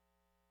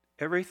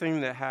Everything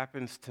that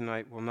happens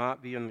tonight will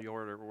not be in the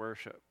order of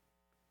worship.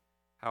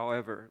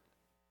 However,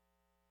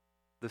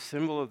 the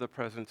symbol of the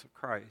presence of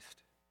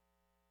Christ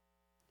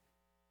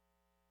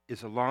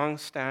is a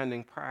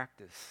long-standing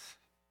practice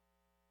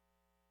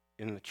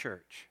in the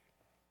church.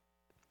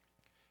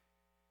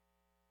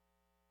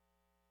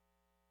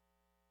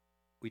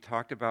 We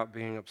talked about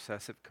being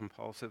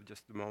obsessive-compulsive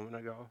just a moment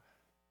ago.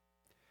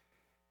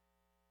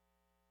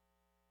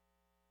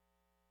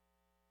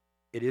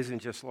 It isn't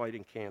just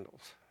lighting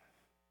candles.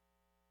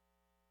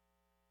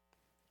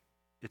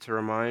 It's a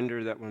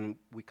reminder that when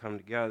we come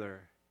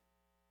together,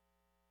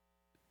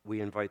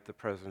 we invite the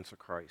presence of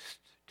Christ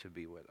to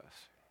be with us.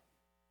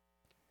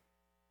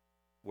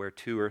 Where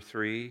 2 or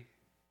 3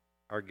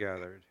 are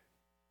gathered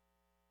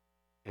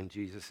and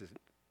Jesus is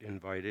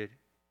invited,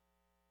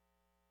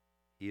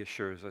 he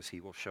assures us he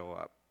will show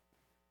up.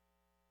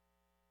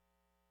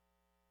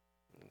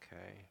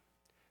 Okay.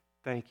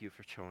 Thank you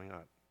for showing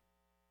up.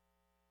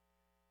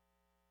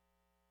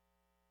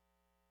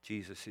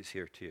 Jesus is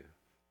here too.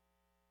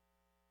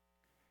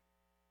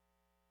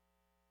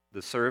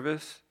 The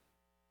service,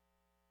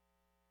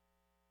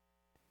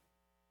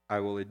 I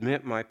will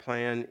admit my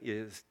plan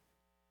is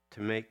to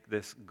make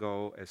this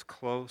go as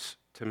close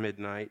to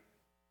midnight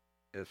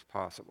as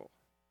possible.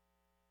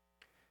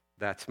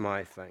 That's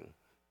my thing.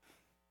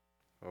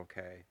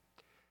 Okay?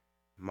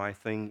 My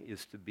thing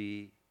is to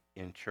be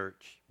in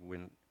church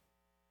when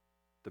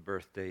the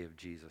birthday of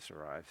Jesus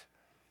arrives.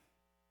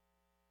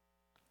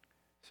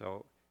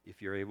 So,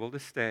 if you're able to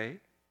stay,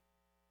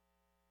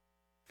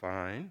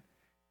 fine.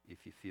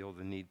 If you feel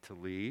the need to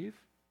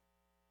leave,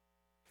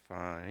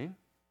 fine.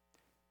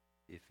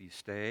 If you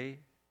stay,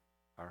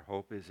 our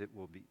hope is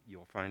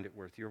you'll find it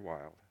worth your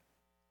while.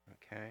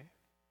 Okay?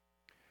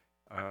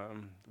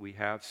 We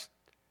have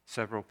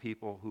several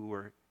people who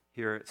were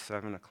here at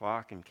 7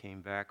 o'clock and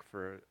came back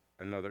for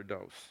another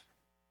dose.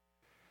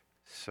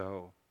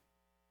 So,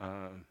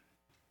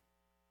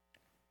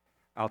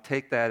 I'll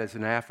take that as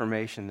an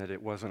affirmation that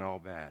it wasn't all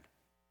bad.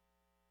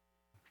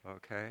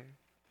 Okay?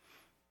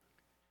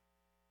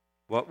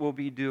 What we'll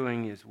be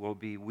doing is we'll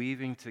be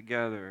weaving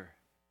together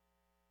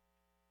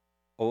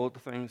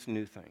old things,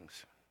 new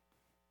things.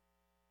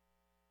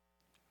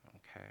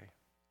 Okay?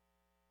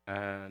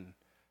 And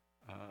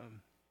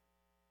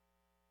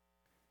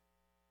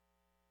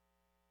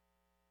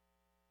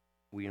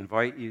we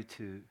invite you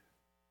to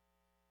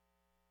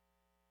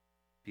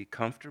be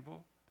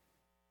comfortable,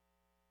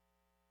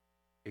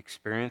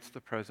 experience the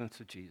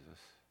presence of Jesus,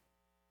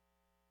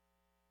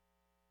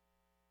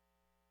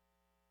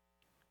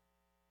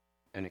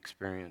 and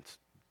experience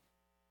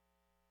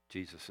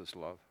Jesus'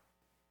 love.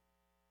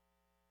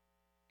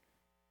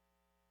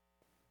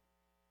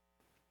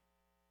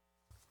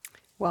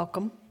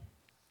 Welcome.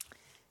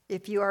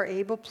 If you are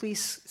able,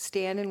 please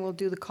stand and we'll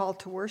do the call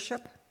to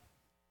worship.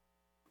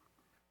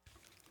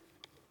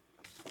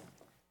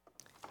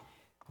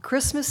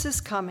 Christmas is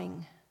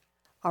coming.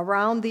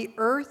 Around the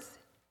earth,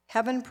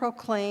 heaven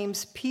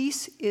proclaims,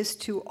 peace is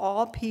to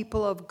all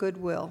people of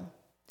goodwill.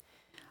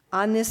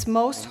 On this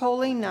most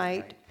holy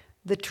night,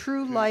 the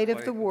true light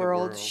of the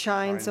world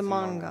shines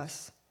among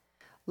us.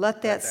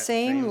 Let that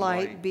same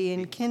light be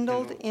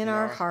enkindled in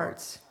our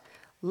hearts.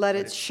 Let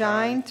it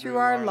shine through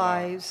our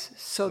lives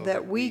so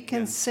that we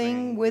can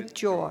sing with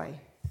joy.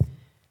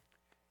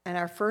 And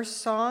our first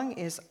song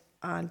is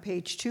on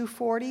page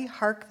 240,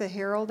 Hark the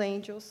Herald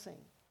Angels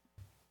Sing.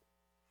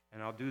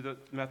 And I'll do the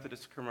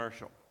Methodist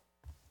commercial.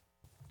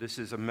 This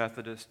is a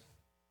Methodist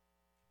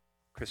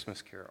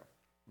Christmas carol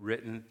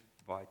written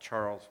by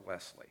Charles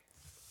Wesley.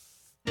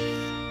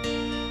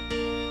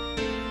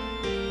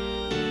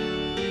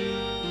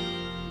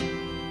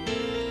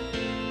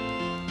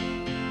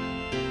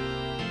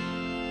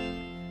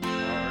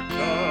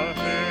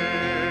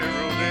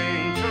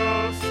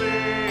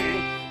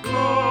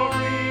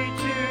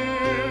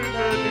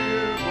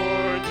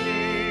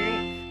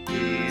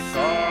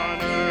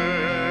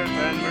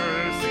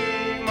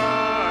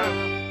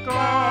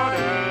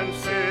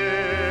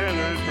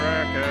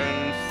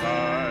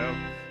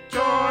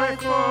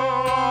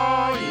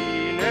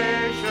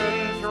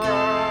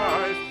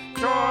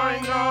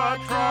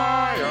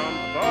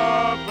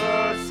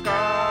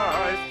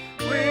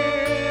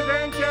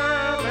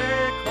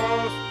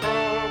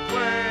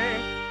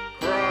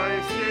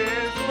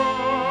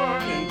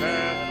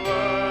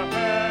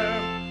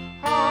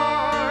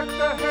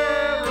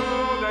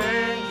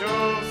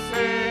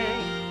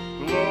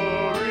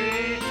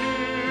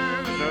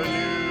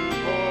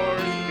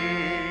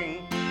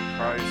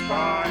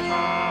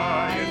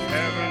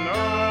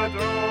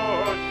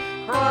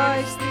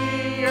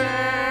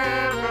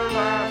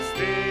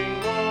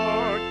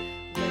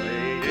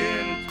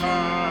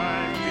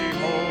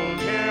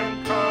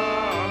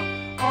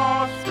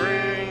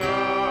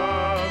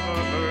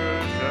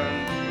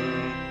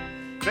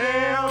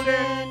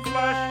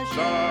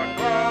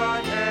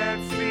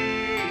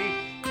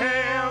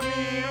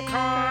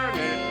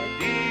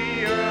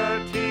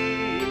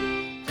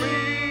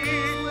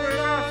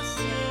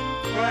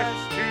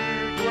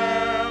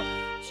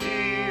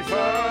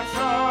 Jesus,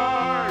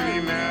 our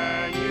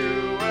Emmanuel.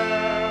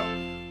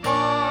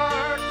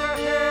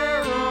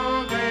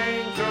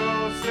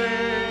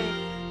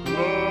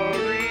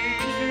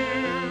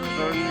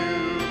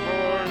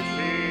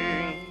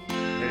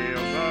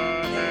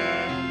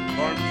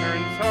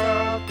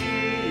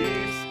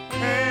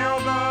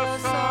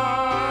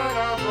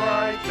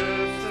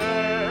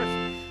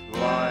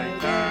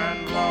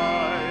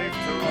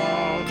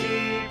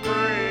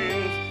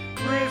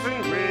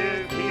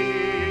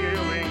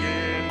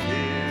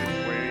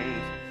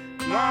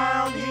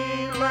 while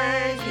he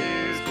lays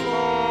his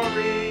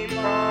glory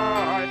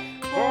by,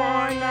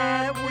 born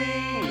that we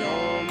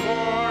no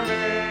more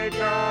may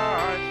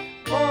die,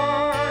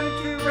 born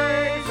to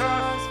raise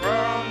us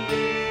from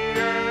the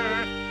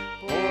earth,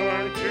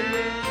 born to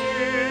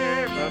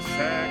give a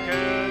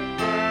second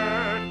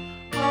birth.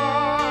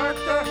 Hark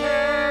the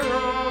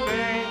herald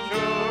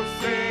angels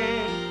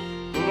sing,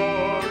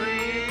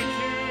 glory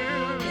to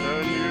the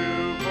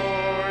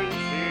newborn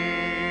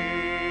King.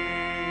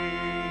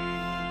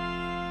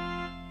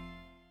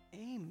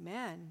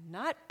 Amen.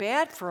 Not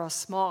bad for a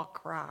small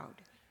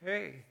crowd.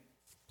 Hey.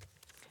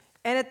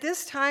 And at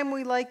this time,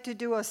 we like to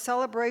do a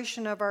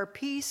celebration of our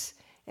peace,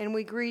 and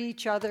we greet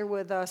each other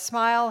with a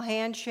smile,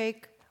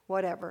 handshake,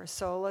 whatever.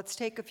 So let's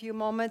take a few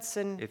moments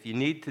and If you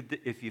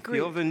Great.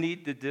 feel the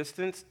need to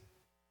distance,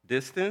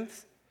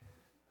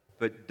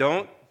 but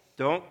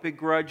don't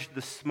begrudge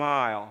the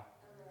smile.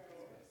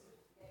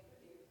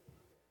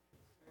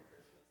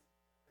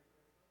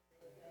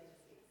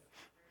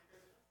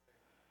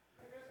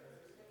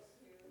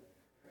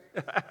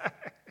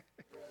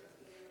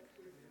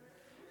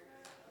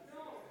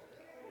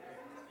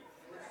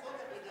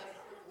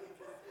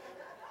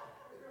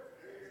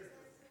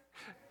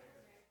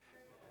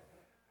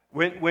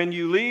 When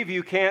you leave,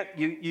 you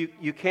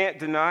can't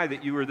deny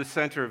that you were the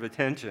center of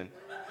attention.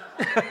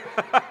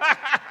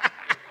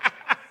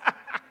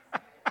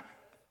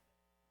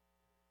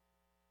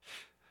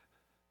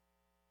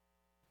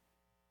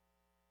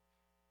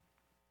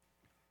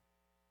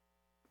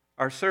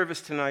 Our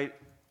service tonight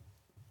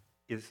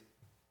is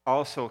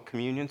also a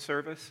communion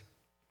service.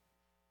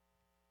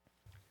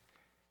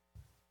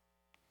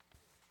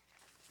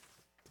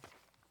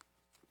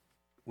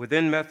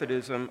 Within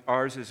Methodism,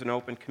 ours is an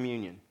open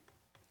communion.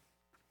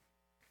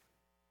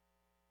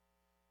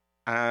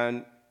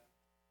 And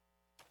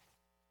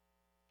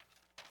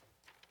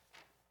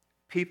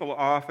people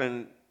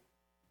often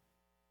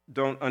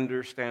don't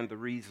understand the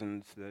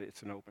reasons that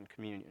it's an open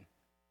communion.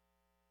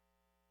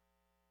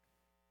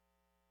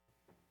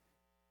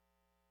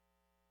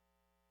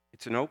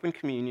 It's an open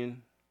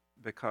communion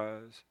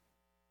because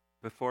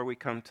before we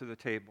come to the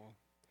table,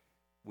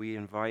 we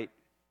invite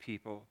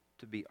people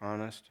to be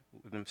honest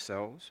with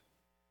themselves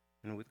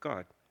and with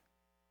God.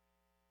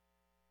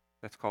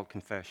 That's called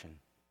confession.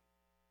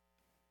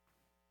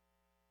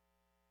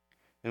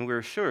 And we're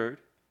assured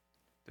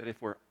that if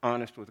we're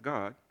honest with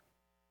God,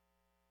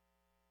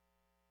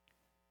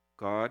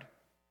 God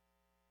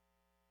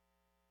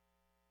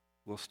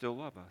will still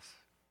love us.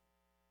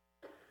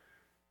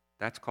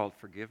 That's called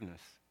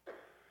forgiveness.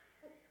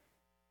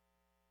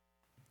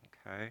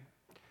 Okay?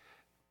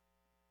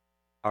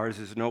 Ours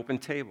is an open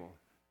table.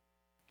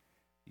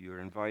 You're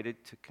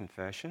invited to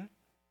confession.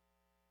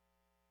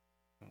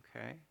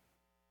 Okay?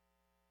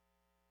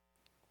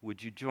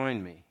 Would you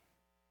join me?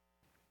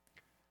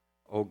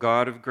 O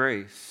God of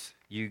grace,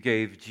 you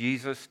gave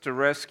Jesus to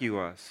rescue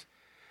us.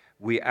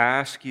 We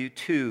ask you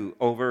to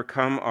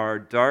overcome our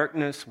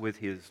darkness with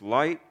his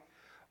light,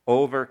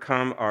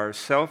 overcome our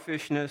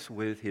selfishness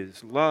with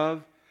his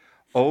love,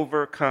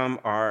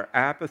 overcome our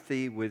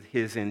apathy with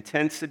his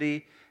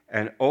intensity,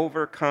 and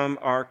overcome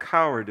our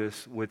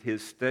cowardice with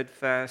his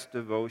steadfast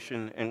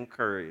devotion and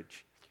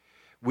courage.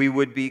 We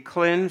would be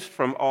cleansed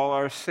from all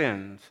our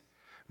sins.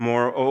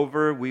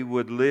 Moreover, we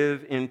would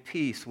live in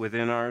peace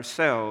within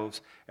ourselves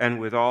and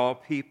with all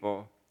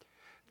people.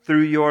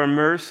 Through your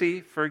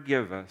mercy,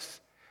 forgive us.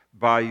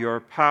 By your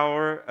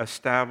power,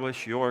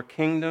 establish your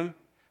kingdom,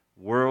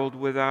 world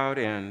without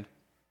end.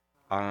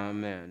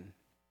 Amen.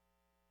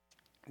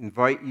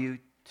 Invite you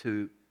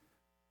to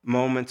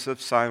moments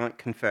of silent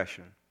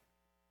confession.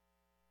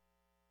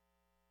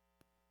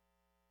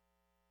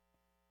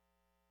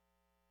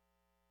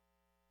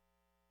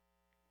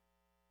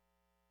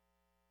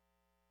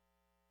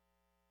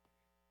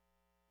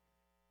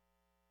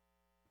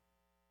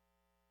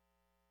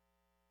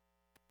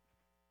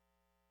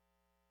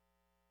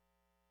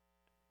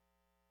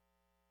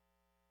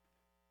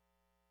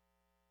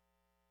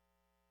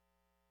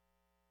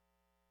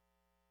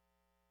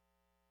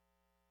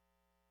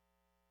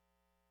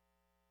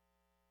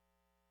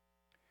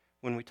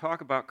 When we talk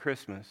about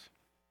Christmas,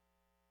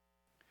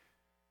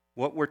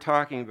 what we're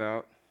talking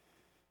about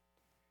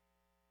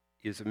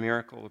is a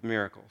miracle of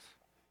miracles.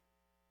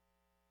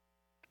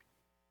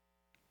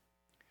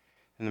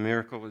 And the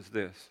miracle is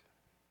this: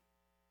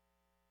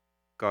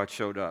 God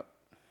showed up.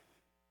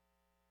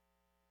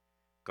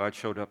 God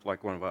showed up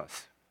like one of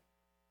us.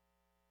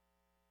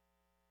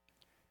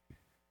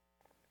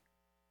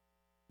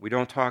 We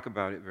don't talk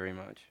about it very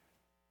much,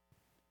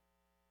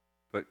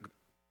 but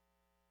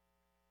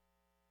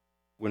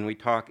when we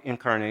talk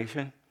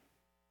incarnation,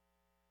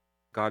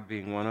 God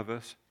being one of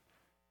us,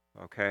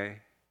 okay,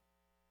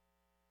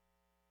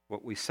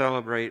 what we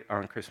celebrate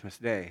on Christmas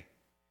Day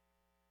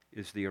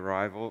is the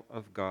arrival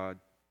of God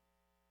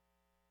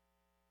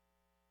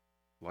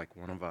like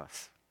one of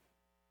us,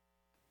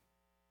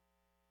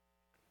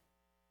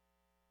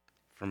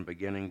 from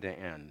beginning to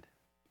end.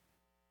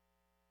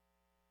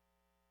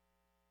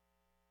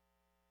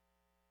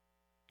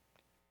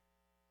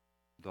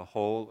 The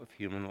whole of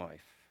human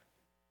life.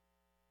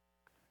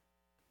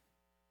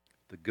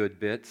 the good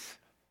bits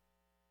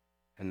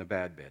and the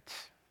bad bits.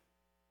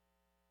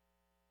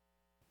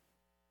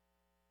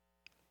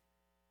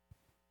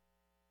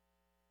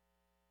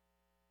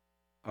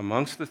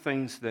 Amongst the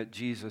things that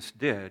Jesus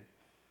did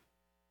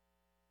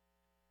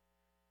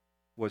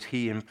was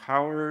he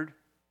empowered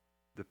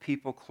the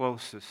people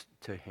closest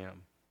to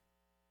him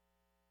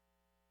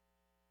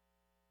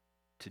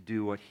to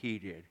do what he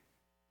did.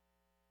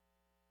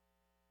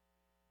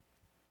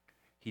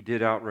 He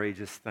did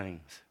outrageous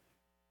things.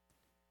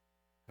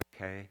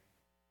 Okay?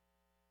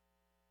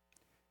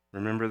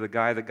 Remember the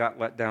guy that got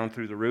let down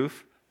through the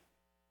roof?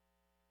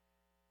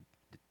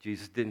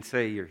 Jesus didn't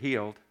say you're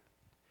healed.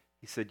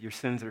 He said your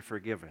sins are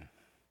forgiven.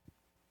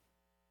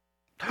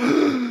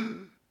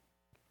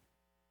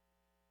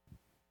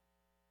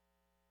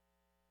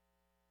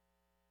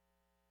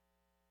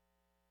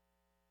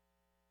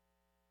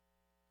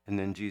 And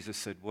then Jesus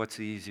said,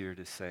 what's easier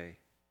to say?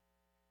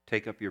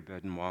 Take up your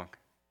bed and walk,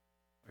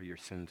 or your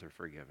sins are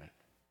forgiven.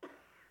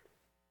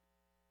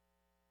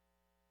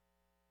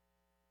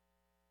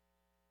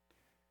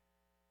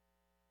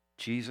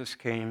 Jesus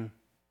came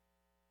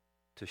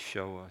to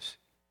show us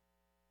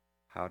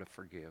how to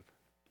forgive.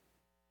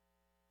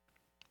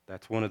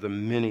 That's one of the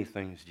many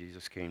things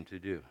Jesus came to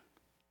do.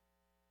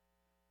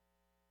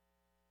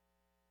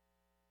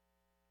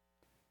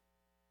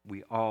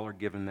 We all are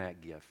given that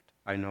gift.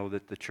 I know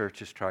that the church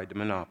has tried to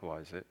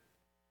monopolize it,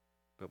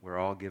 but we're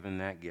all given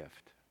that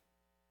gift.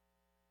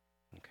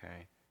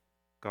 Okay?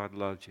 God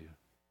loves you.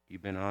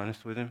 You've been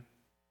honest with him,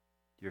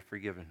 you're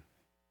forgiven.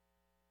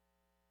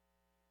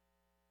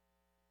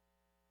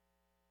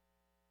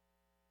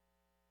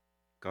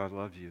 God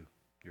loves you,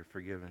 you're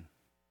forgiven.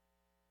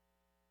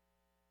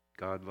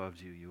 God loves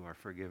you, you are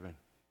forgiven.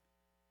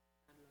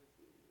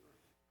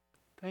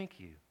 Thank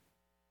you.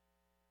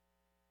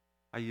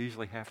 I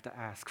usually have to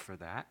ask for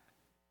that.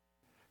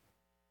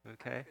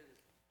 Okay?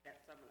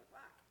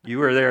 You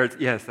were there,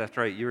 yes, that's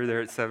right. You were there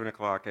at 7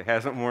 o'clock. It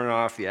hasn't worn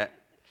off yet.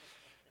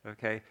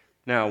 Okay?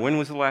 Now, when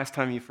was the last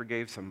time you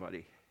forgave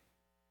somebody?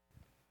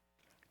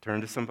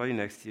 Turn to somebody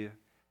next to you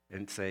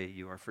and say,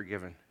 you are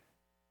forgiven.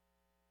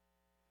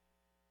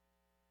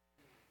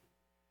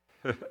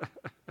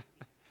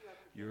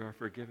 You are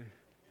forgiven.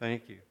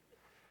 Thank you.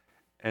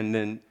 And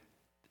then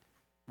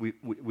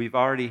we've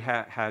already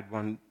had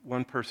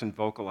one person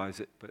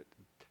vocalize it, but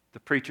the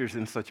preacher's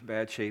in such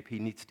bad shape, he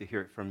needs to hear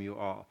it from you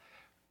all.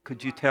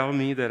 Could you tell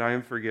me that I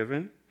am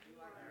forgiven?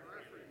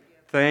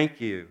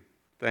 Thank you.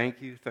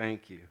 Thank you.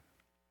 Thank you.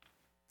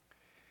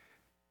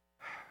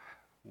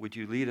 Would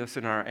you lead us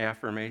in our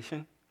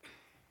affirmation?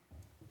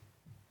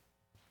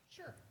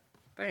 Sure.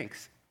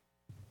 Thanks.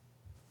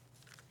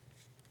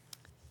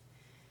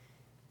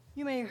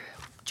 You may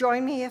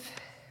join me, if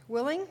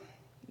willing,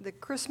 the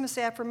Christmas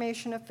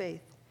affirmation of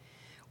faith.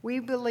 We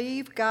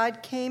believe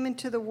God came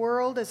into the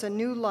world as a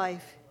new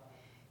life.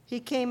 He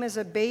came as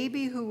a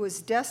baby who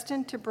was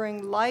destined to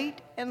bring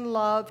light and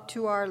love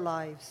to our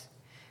lives.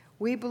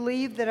 We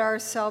believe that our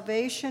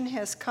salvation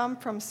has come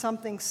from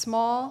something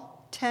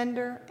small,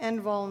 tender, and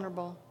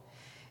vulnerable.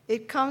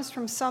 It comes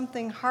from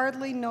something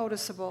hardly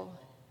noticeable.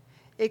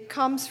 It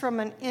comes from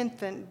an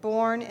infant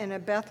born in a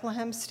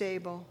Bethlehem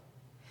stable.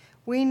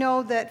 We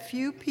know that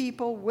few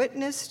people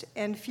witnessed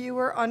and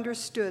fewer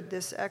understood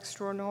this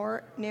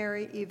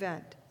extraordinary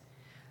event.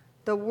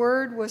 The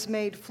Word was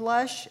made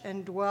flesh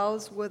and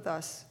dwells with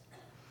us.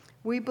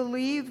 We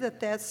believe that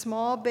that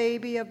small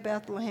baby of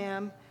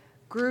Bethlehem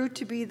grew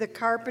to be the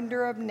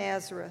carpenter of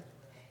Nazareth.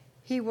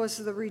 He was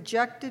the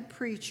rejected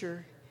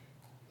preacher.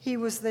 He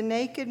was the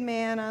naked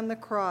man on the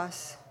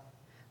cross.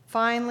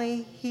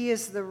 Finally, he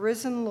is the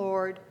risen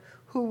Lord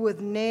who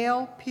with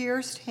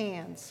nail-pierced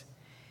hands,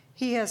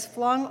 he has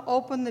flung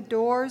open the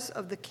doors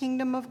of the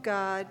kingdom of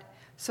God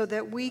so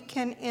that we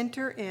can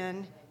enter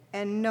in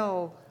and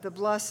know the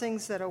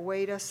blessings that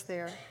await us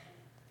there.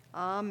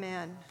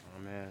 Amen.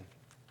 Amen.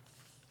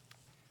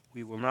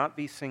 We will not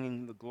be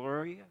singing the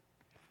Gloria.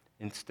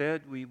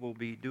 Instead, we will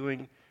be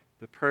doing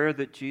the prayer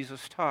that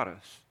Jesus taught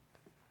us.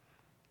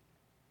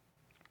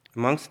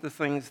 Amongst the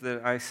things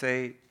that I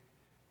say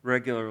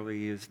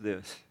regularly is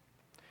this: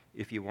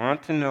 if you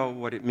want to know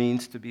what it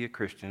means to be a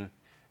Christian,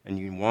 and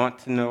you want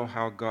to know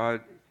how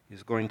God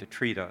is going to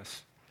treat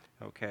us,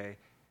 okay,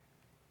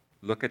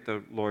 look at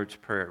the Lord's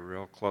Prayer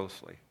real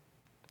closely.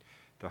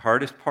 The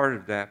hardest part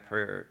of that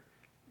prayer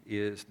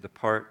is the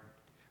part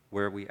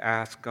where we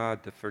ask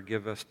God to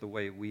forgive us the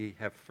way we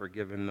have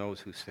forgiven those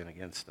who sin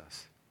against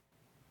us.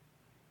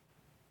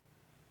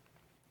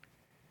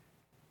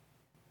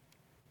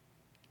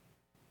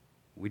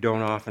 We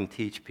don't often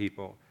teach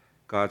people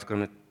God's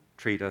going to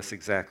treat us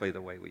exactly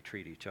the way we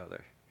treat each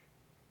other.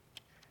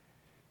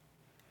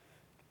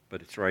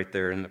 But it's right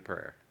there in the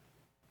prayer.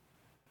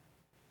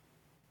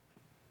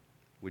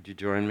 Would you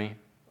join me?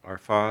 Our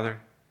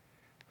Father,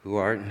 who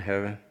art in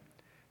heaven,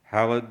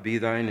 hallowed be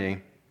thy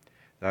name.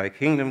 Thy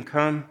kingdom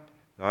come,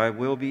 thy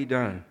will be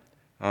done,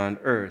 on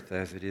earth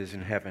as it is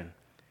in heaven.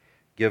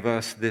 Give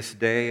us this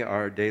day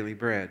our daily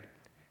bread,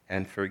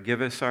 and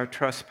forgive us our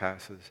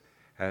trespasses,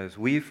 as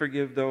we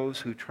forgive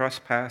those who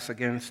trespass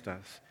against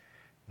us.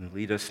 And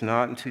lead us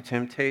not into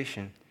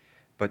temptation,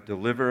 but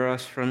deliver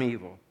us from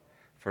evil.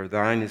 For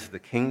thine is the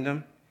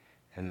kingdom,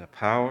 and the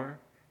power,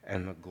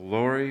 and the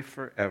glory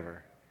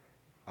forever.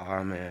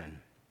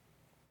 Amen.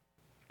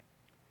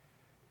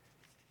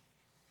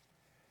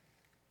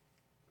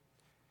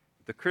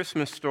 The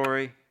Christmas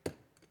story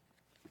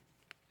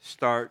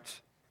starts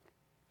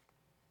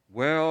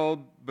well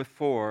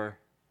before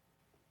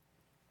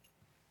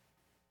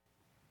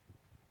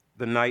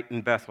the night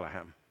in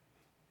Bethlehem.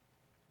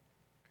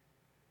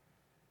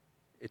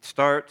 It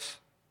starts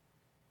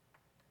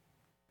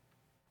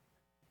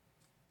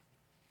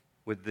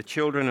with the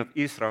children of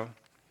Israel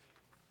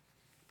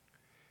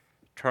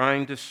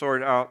trying to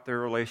sort out their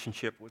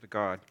relationship with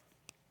God.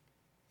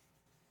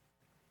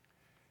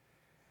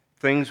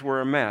 Things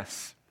were a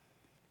mess.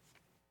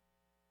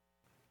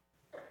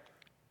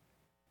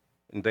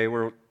 And they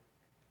were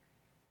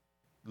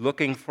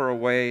looking for a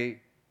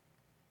way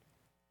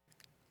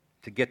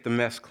to get the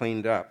mess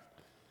cleaned up.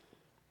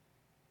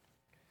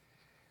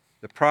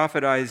 The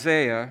prophet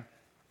Isaiah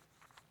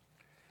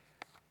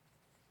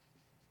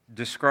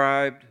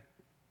described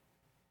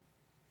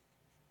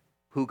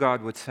who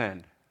God would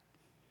send.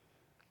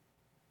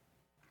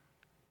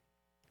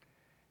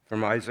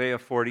 From Isaiah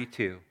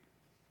 42.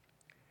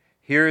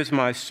 Here is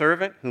my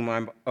servant whom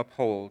I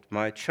uphold,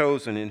 my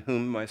chosen in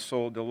whom my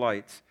soul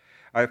delights.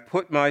 I have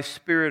put my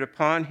spirit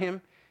upon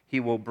him. He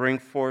will bring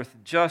forth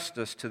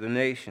justice to the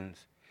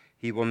nations.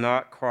 He will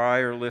not cry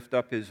or lift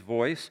up his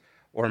voice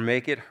or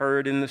make it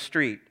heard in the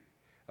street.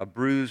 A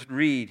bruised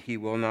reed he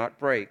will not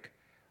break,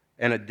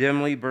 and a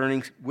dimly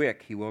burning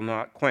wick he will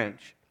not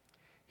quench.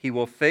 He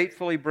will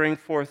faithfully bring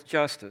forth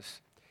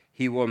justice.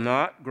 He will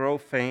not grow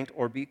faint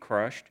or be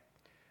crushed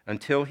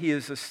until he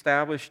has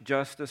established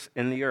justice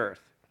in the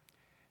earth,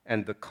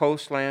 and the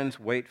coastlands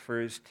wait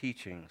for his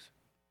teachings.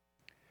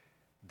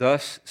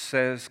 Thus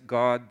says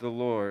God the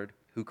Lord,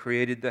 who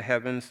created the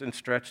heavens and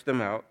stretched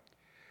them out,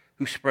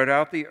 who spread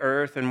out the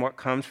earth and what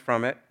comes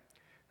from it,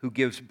 who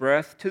gives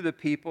breath to the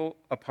people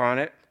upon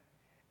it,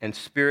 and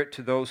spirit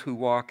to those who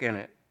walk in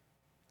it.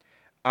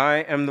 I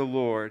am the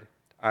Lord.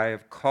 I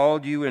have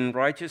called you in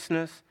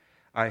righteousness.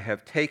 I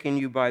have taken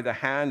you by the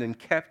hand and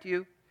kept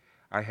you.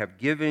 I have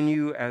given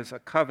you as a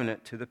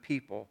covenant to the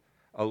people,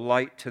 a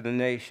light to the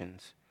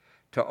nations,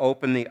 to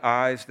open the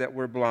eyes that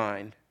were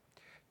blind,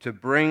 to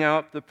bring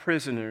out the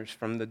prisoners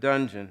from the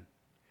dungeon,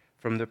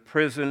 from the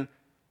prison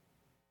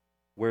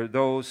where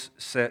those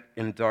set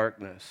in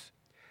darkness.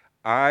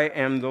 I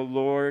am the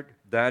Lord,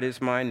 that is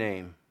my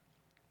name.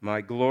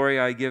 My glory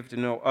I give to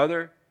no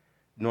other,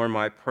 nor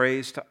my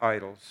praise to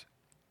idols.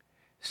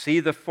 See,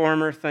 the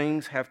former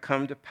things have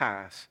come to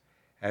pass,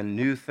 and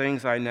new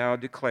things I now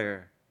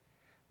declare.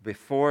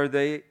 Before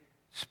they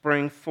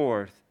spring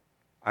forth,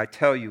 I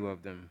tell you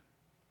of them.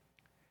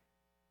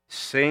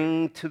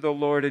 Sing to the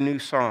Lord a new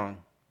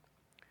song,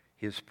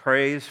 his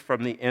praise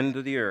from the end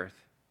of the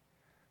earth.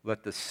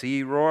 Let the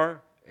sea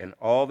roar and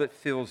all that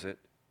fills it,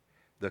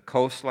 the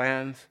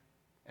coastlands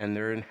and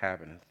their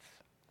inhabitants.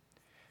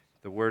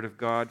 The word of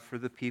God for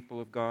the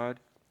people of God.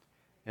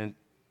 And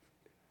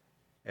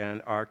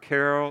our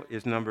carol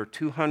is number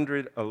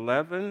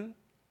 211,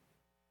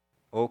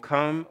 O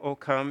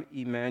come,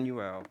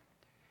 Emmanuel.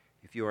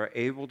 If you are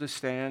able to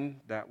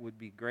stand, that would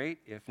be great.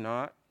 If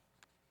not,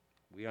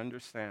 we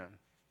understand.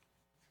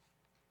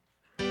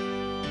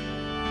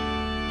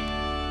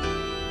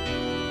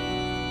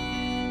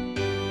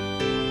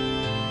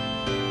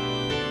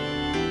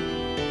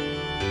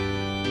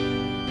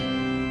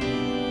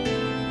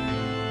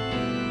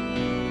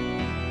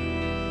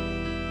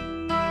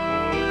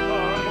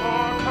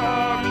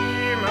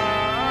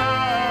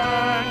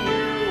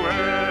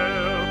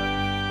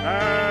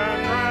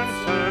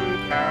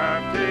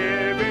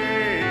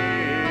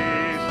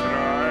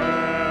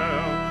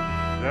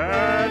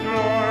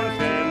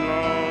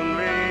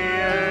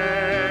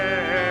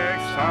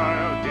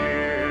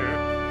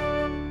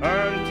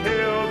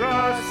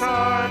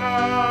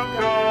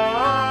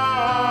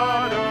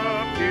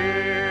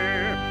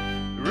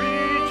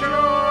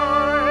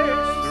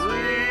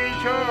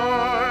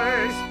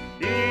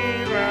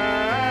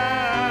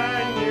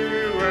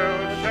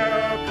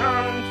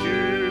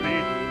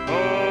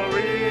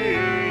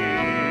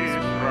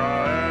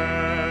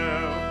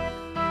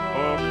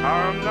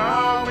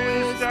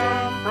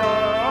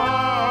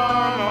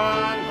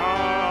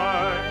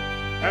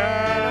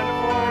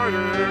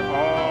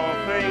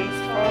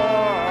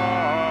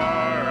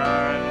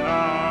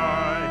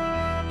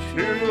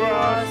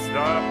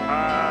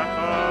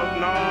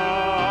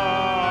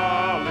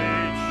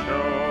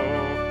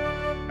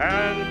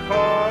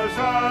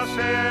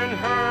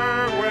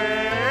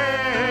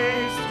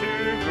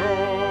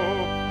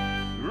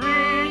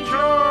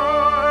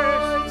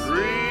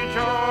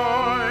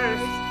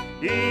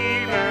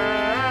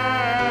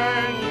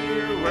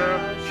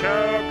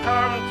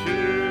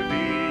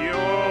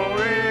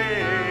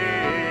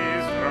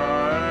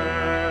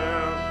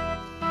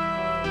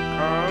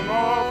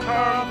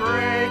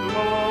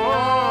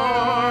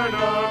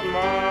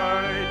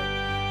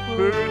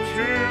 Who to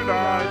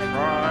thy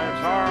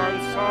tribes on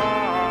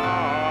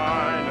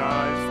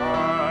Sinai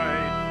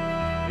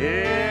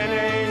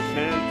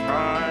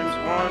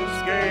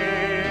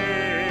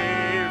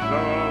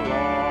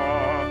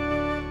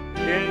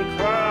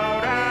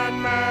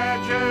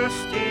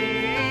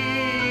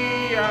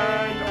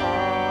and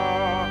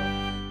awe.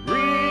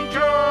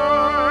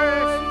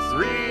 Rejoice,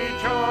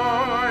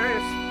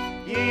 rejoice,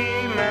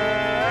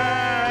 Emmanuel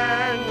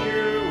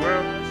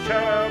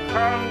shall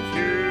come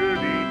to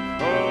thee,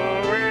 O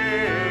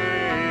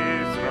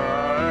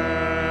Israel.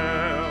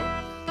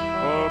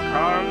 O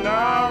come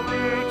thou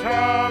root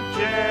of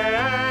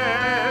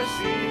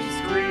Jesse's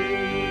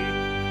tree,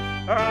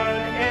 an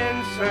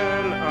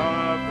ensign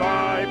of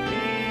thy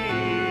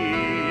people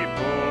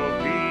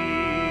be.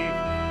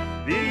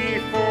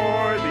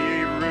 Before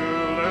thee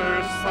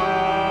rulers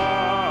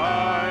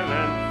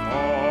silent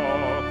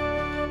fall.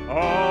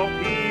 All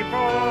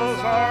peoples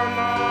are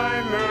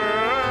thy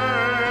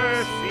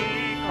mercy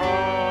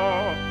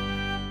call.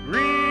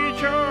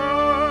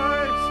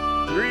 Rejoice,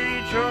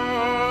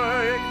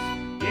 rejoice,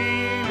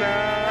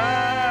 Emmanuel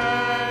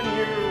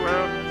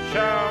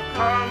shall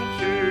come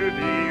to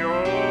thee, O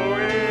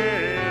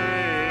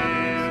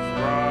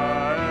Israel.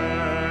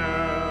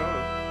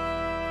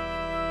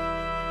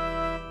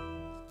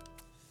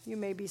 You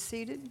may be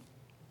seated.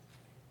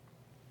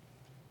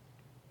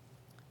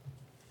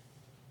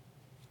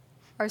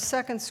 Our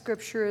second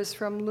scripture is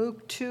from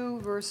Luke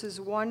 2,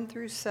 verses 1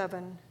 through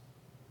 7.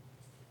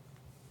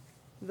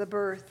 The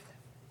birth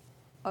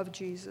of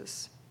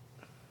Jesus.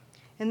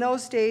 In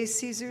those days,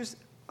 Caesar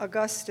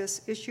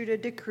Augustus issued a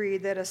decree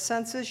that a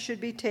census should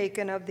be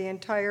taken of the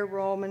entire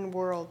Roman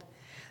world.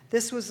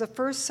 This was the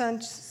first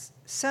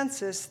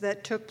census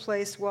that took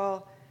place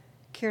while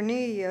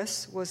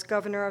Quirinius was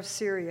governor of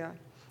Syria,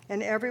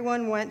 and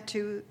everyone went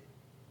to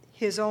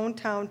his own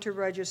town to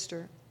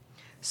register.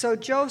 So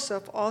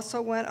Joseph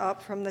also went up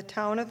from the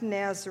town of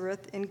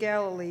Nazareth in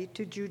Galilee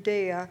to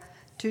Judea,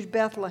 to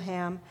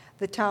Bethlehem,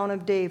 the town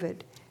of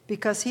David,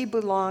 because he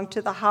belonged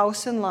to the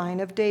house and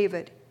line of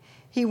David.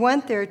 He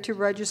went there to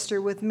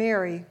register with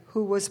Mary,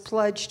 who was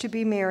pledged to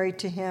be married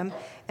to him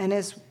and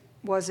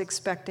was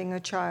expecting a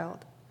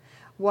child.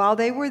 While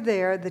they were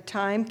there, the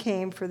time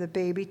came for the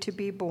baby to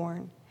be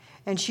born,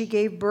 and she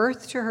gave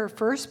birth to her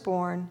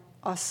firstborn,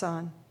 a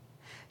son.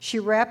 She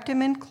wrapped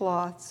him in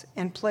cloths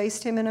and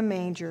placed him in a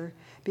manger,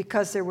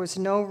 because there was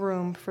no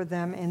room for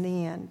them in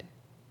the inn.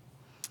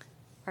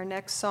 Our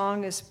next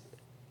song is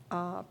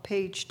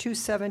page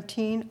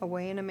 217,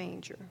 Away in a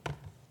Manger.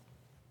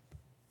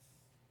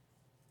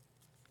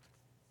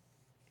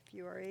 If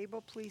you are able,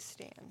 please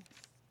stand.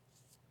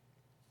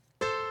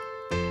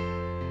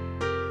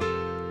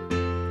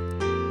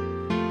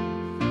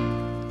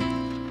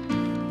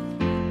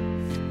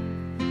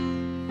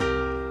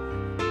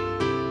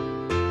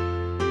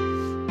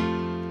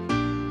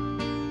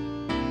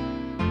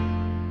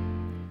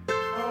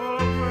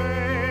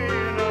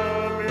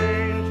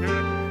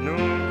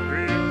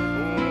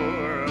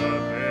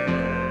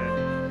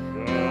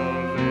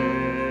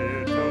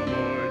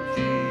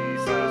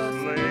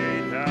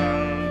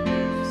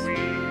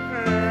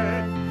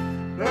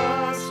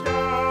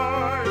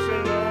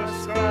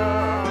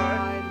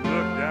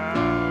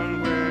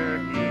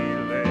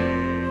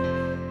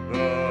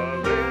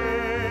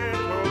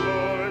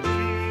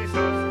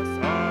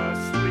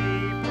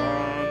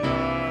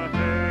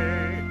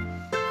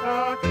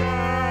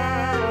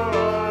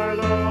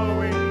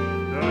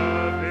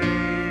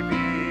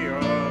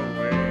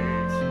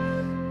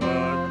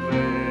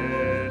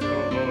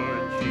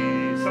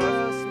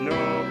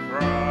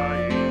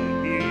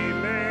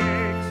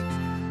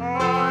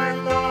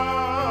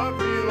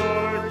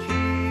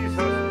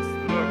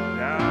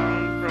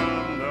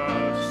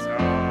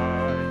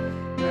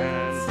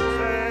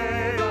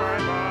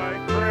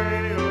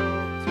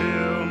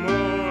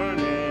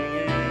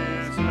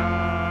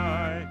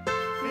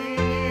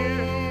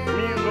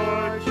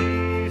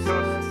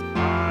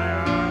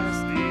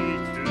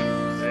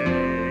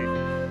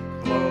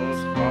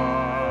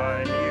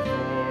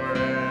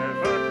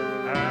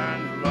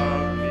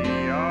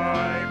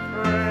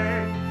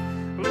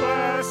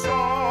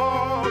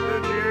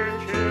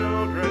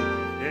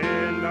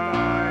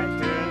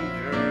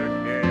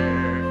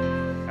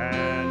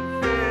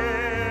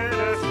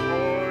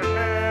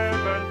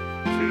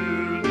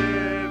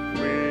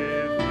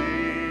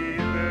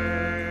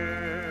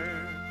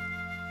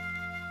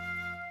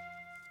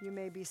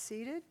 Be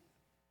seated.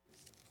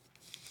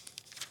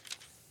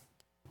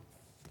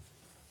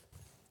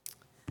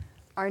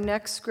 Our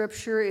next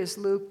scripture is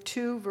Luke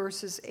 2,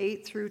 verses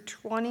 8 through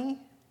 20,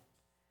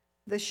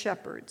 the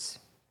shepherds.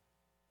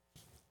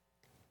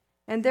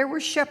 And there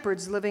were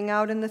shepherds living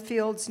out in the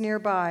fields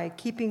nearby,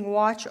 keeping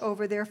watch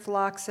over their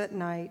flocks at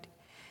night.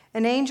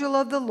 An angel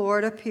of the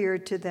Lord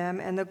appeared to them,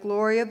 and the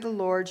glory of the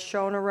Lord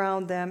shone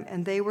around them,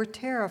 and they were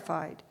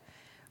terrified.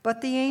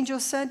 But the angel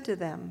said to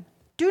them,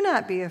 "Do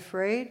not be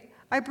afraid.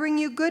 I bring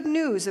you good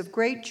news of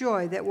great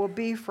joy that will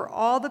be for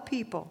all the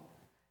people.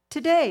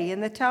 Today, in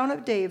the town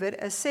of David,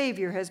 a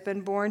Savior has been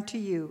born to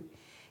you.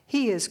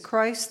 He is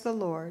Christ the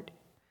Lord.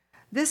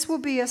 This will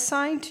be a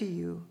sign to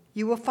you.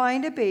 You will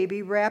find a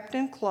baby wrapped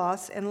in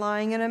cloths and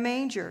lying in a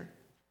manger."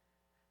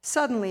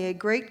 Suddenly, a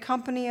great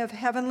company of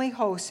heavenly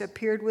hosts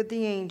appeared with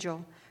the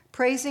angel,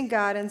 praising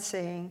God and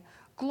saying,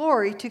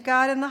 "Glory to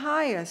God in the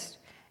highest,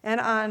 and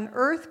on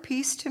earth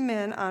peace to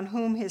men on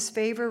whom his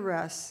favor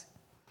rests.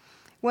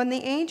 When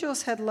the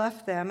angels had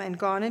left them and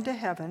gone into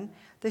heaven,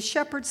 the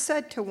shepherds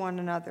said to one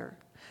another,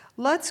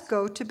 "Let's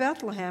go to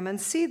Bethlehem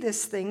and see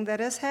this thing that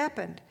has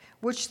happened,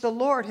 which the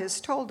Lord has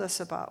told us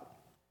about."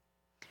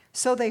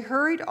 So they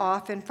hurried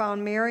off and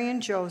found Mary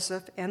and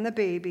Joseph and the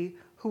baby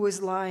who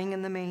was lying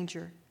in the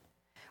manger.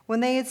 When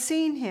they had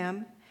seen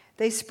him,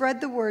 they spread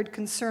the word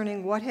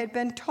concerning what had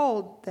been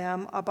told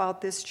them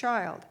about this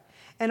child,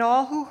 and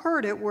all who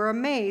heard it were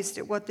amazed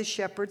at what the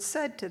shepherds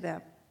said to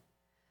them.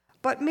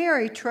 But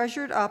Mary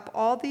treasured up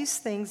all these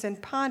things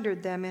and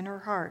pondered them in her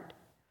heart.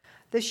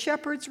 The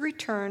shepherds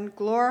returned,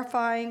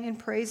 glorifying and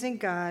praising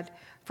God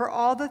for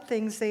all the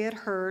things they had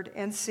heard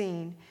and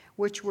seen,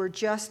 which were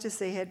just as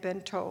they had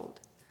been told.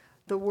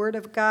 The word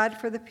of God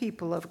for the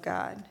people of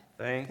God.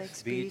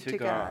 Thanks be to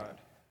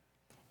God.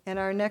 And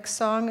our next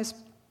song is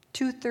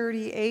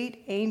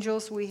 238,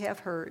 Angels We Have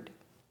Heard.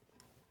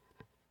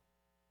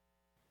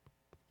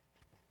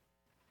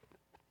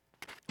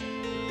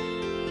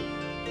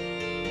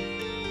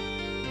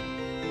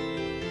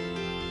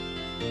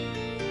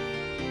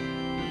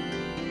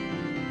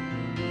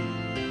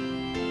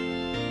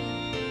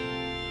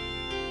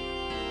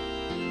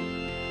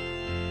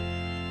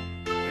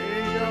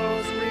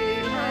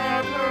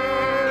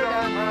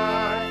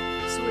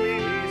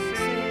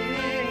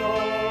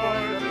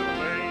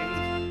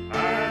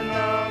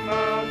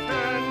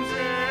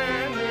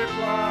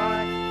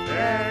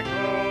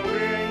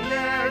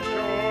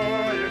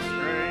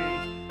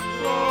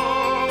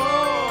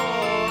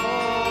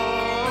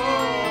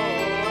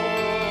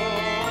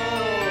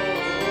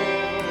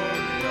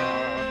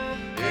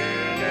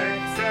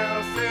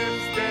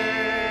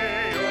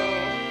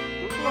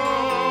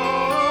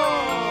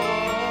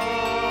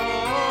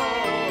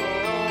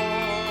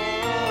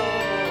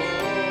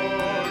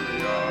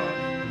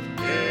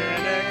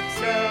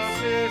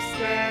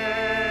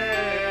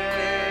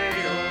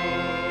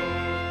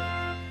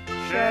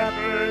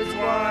 Shepherds,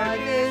 why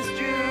this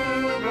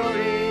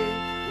jubilee?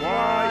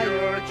 Why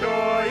your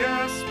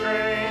joyous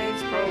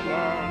strains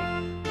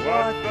prolong?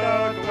 What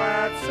the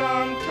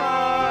gladsome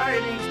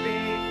tidings be,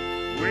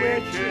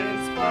 which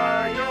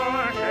inspire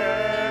your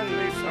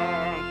heavenly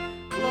song?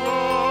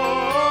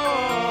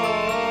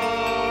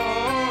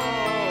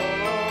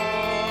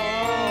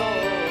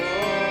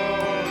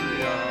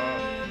 Gloria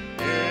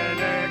in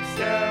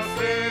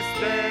excelsis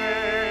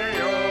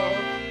Deo.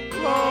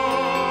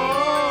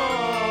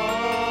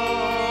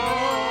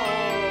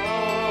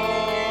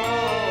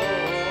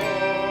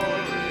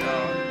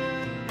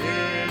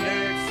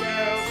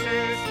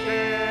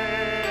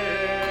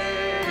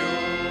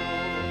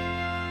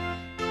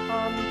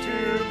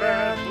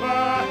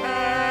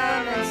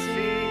 Bethlehem and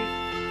see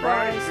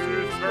Christ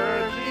whose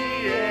birth the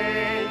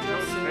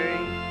angels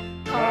sing.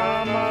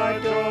 Come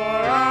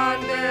adore on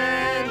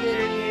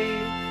bended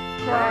knee,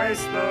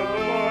 Christ the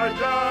Lord,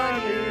 the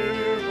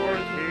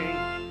newborn King.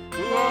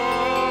 Gloria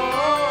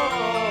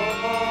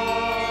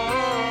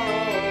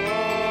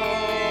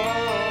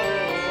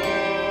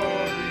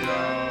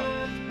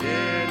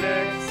in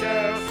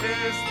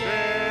excelsis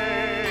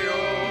Deo.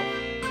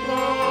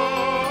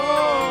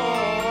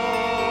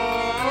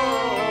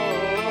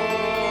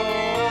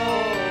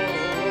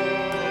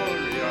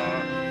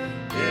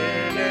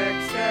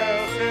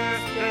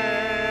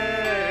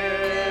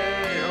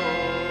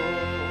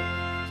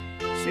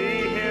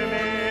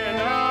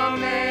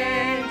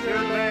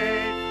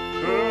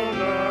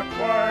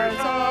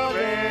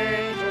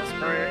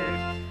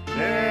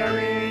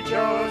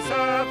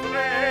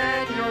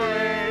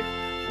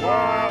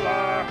 While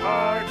our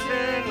hearts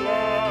in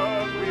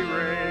love we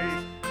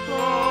raise,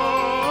 Gloria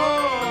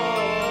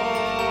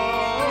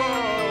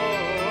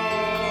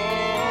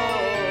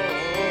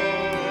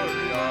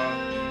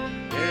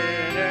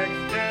in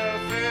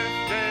excelsis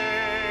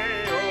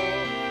Deo.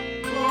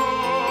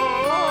 Gloria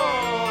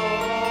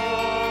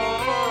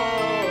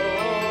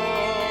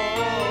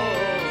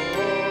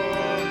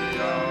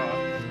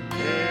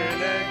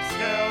in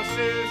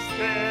excelsis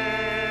Deo.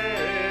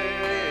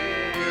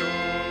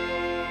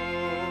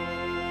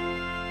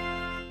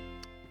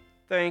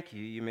 Thank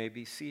you. You may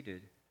be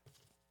seated.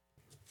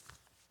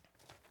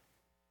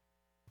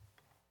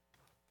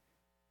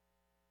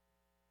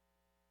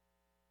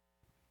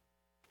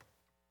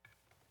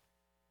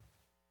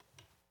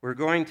 We're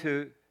going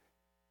to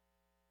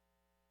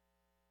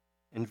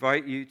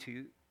invite you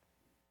to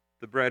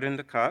the bread and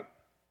the cup.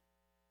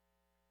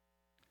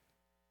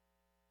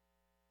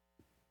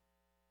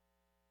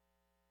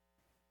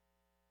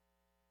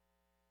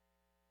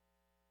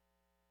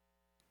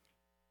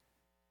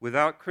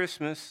 Without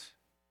Christmas,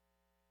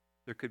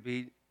 there could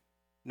be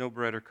no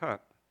bread or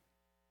cup.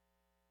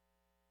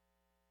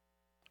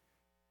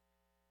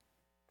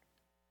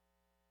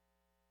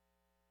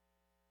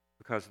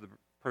 Because the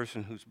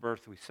person whose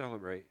birth we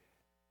celebrate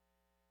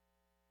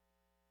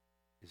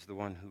is the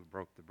one who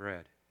broke the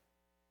bread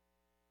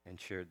and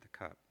shared the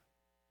cup.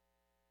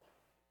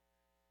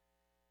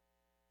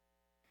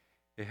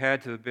 It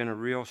had to have been a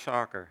real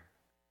shocker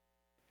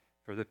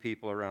for the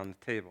people around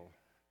the table.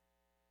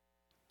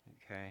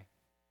 Okay?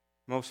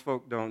 Most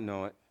folk don't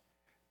know it,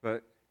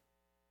 but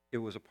it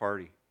was a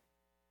party.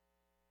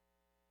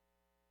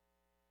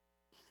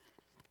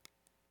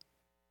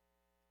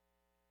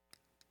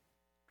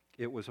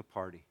 It was a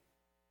party.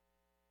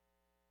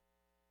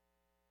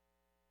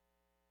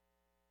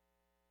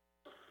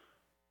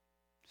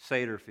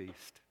 Seder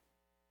feast.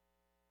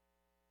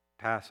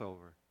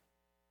 Passover.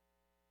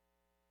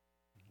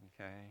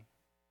 Okay.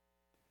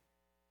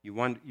 You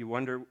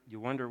wonder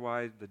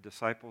why the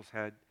disciples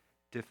had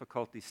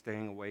difficulty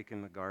staying awake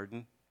in the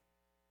garden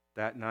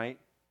that night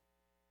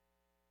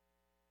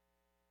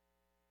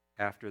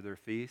after their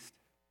feast?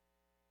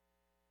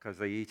 Because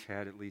they each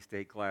had at least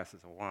 8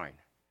 glasses of wine.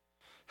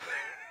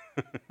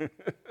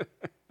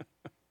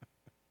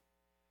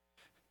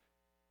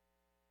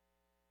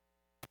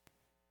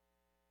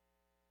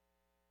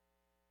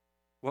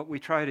 What we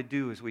try to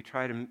do is we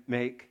try to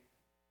make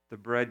the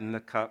bread and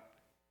the cup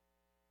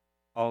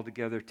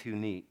altogether too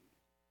neat.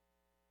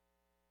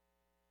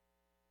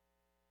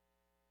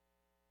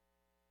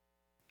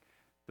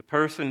 The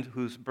person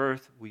whose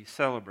birth we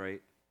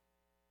celebrate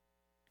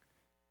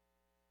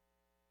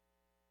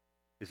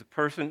is a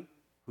person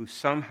who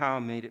somehow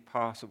made it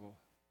possible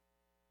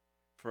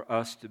for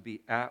us to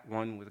be at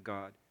one with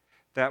God.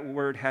 That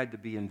word had to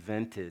be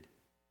invented.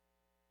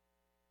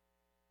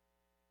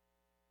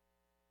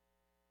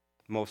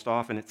 Most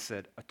often it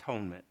said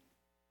atonement.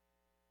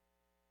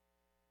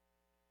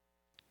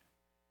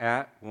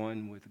 At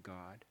one with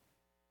God.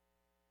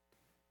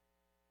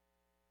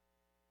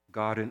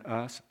 God in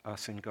us,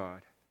 us in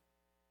God.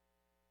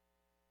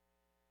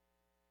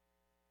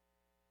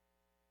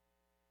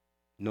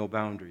 No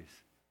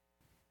boundaries.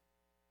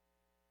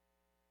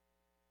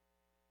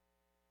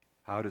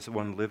 How does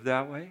one live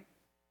that way?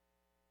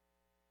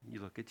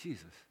 You look at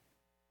Jesus.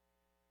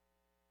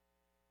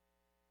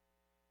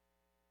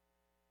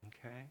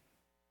 Okay?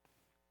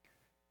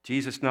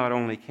 Jesus not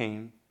only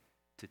came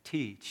to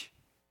teach,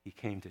 he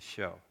came to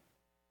show.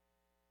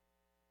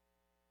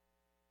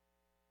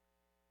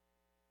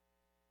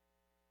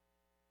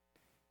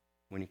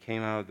 When he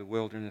came out of the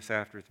wilderness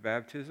after his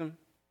baptism,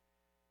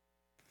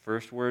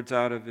 first words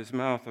out of his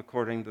mouth,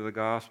 according to the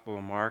Gospel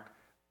of Mark,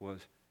 was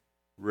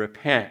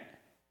repent.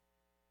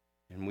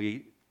 And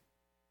we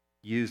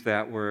use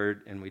that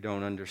word and we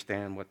don't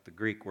understand what the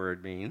Greek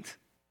word means.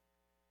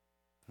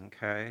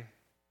 Okay?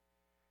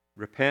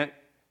 Repent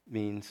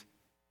means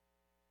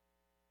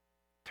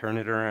turn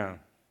it around.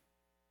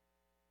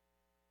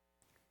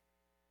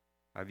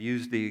 I've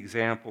used the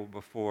example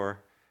before,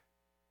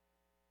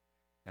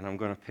 and I'm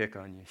going to pick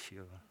on you,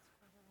 Sheila.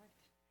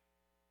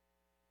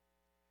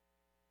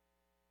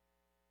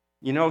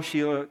 You know,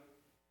 Sheila,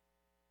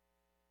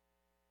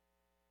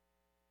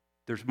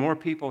 there's more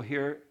people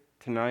here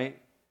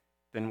tonight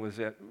than was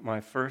at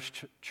my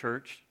first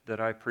church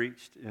that I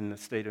preached in the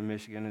state of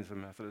Michigan as a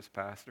Methodist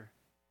pastor.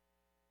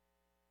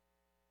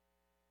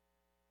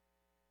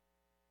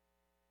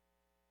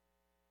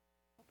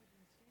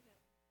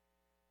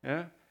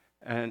 Yeah,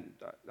 and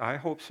I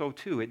hope so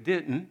too. It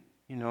didn't,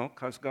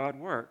 because God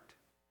worked.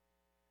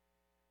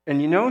 And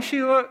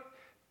Sheila,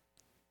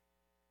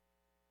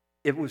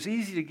 it was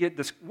easy to get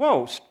this.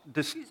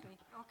 Excuse me.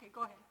 Okay,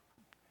 go ahead.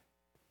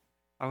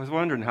 I was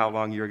wondering how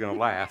long you were going to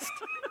last.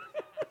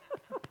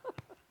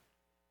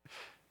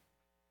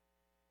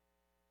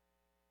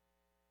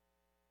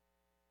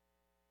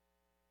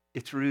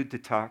 It's rude to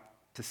talk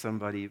to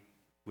somebody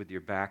with your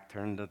back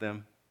turned to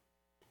them.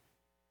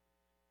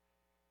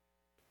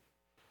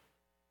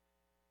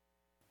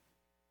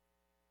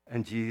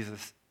 And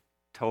Jesus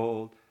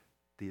told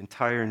the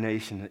entire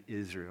nation of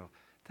Israel,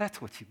 that's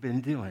what you've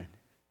been doing.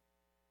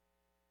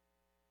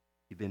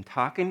 You've been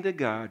talking to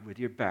God with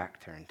your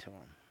back turned to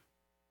him.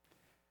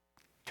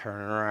 Turn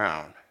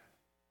around.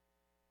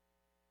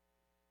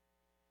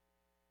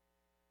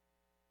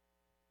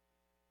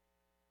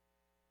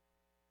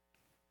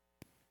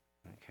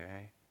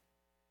 Okay?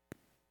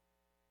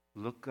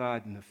 Look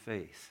God in the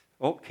face.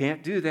 Oh,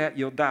 can't do that,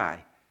 you'll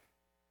die.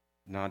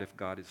 Not if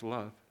God is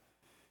love.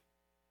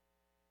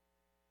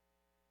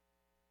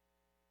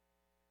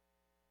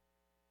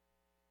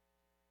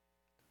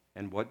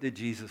 And what did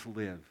Jesus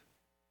live?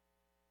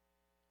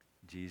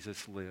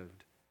 Jesus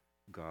lived,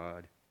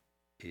 God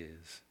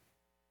is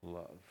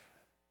love.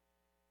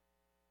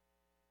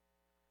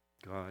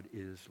 God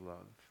is love.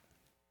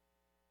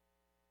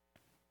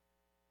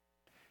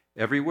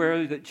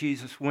 Everywhere that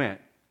Jesus went,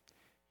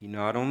 he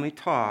not only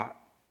taught,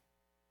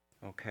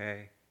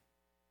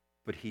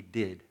 but he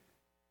did.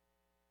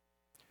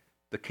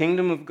 The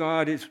kingdom of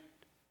God is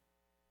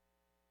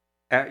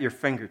at your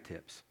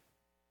fingertips.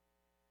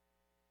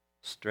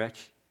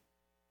 Stretch,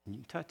 and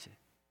you can touch it.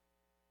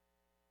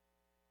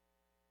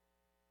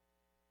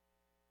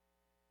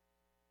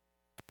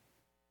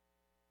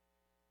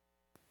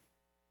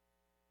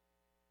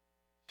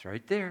 It's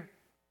right there.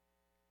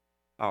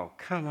 Oh,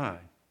 come on.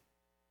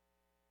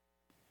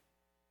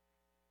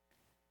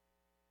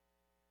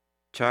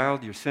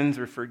 Child, your sins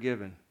are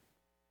forgiven.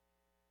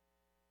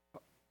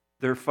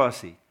 They're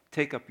fussy.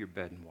 Take up your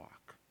bed and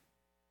walk.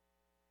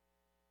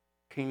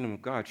 Kingdom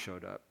of God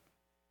showed up.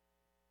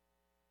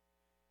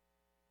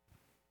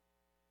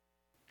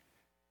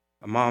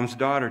 A mom's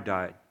daughter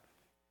died.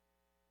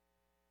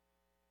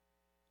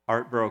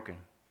 Heartbroken.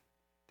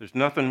 There's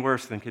nothing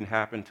worse than can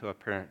happen to a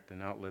parent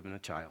than outliving a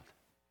child.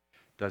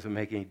 Doesn't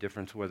make any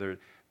difference whether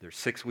they're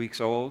 6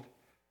 weeks old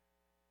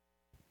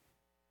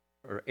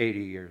or 80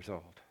 years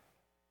old.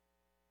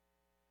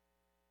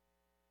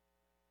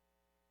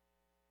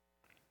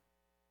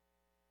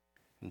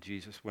 And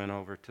Jesus went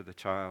over to the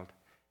child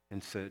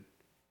and said,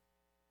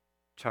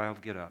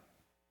 "Child, get up."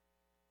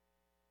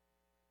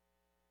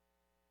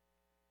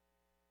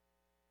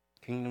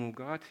 Kingdom of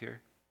God's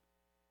here.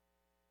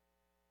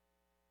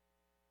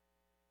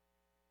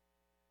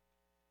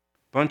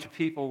 Bunch of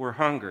people were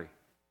hungry.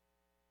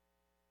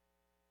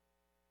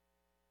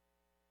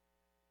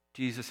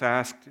 Jesus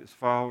asked his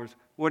followers,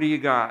 "What do you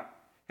got?"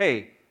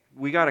 "Hey,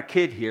 we got a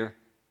kid here.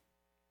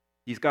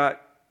 He's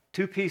got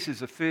 2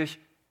 pieces of fish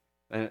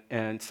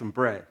and some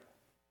bread."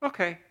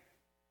 "Okay,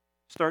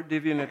 start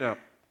divvying it up."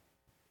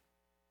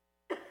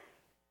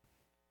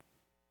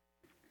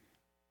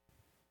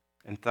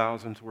 And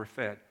thousands were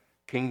fed.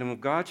 Kingdom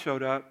of God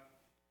showed up.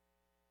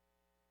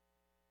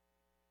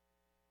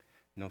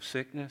 No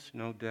sickness,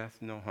 no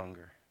death, no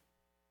hunger,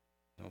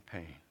 no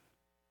pain.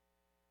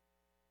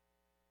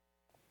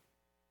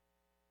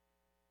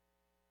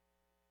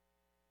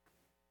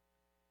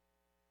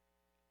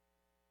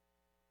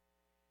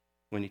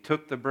 When he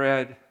took the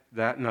bread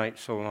that night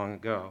so long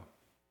ago,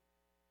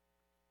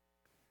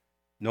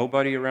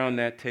 nobody around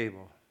that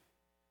table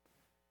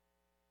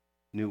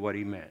knew what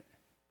he meant.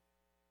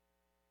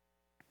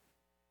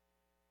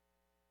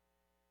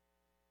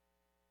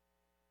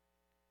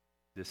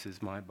 This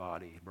is my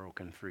body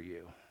broken for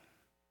you.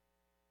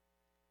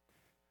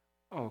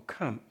 Oh,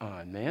 come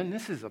on, man.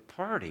 This is a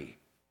party.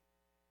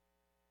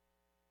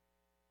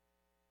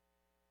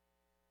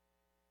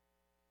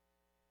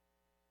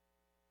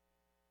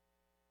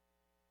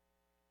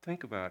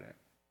 Think about it.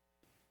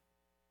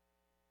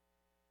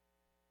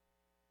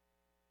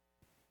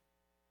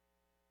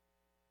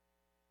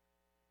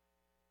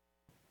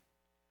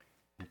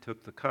 He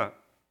took the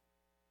cup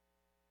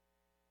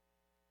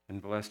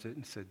and blessed it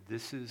and said,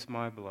 "This is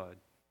my blood."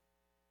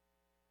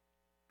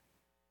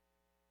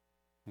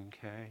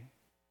 Okay?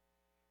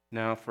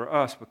 Now, for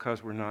us,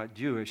 because we're not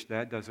Jewish,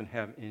 that doesn't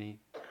have any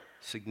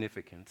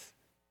significance.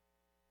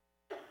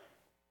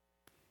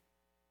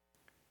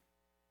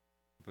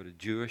 But a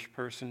Jewish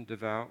person,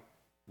 devout,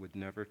 would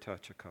never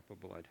touch a cup of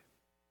blood.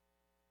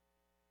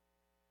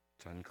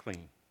 It's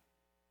unclean.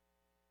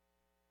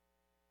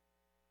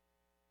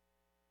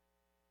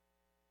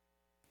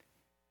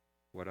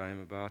 What I am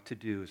about to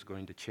do is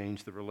going to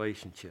change the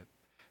relationship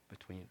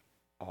between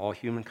all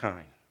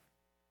humankind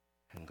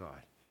and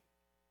God.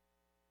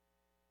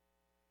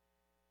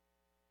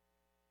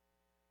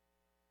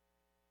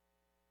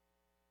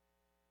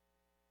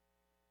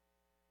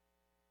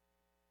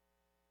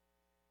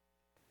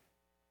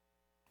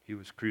 He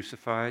was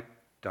crucified,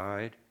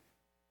 died,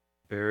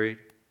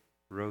 buried,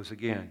 rose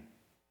again.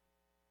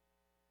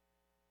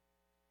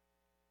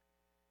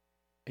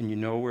 And you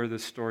know where the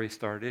story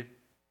started?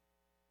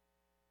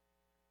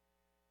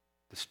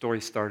 The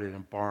story started in a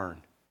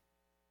barn.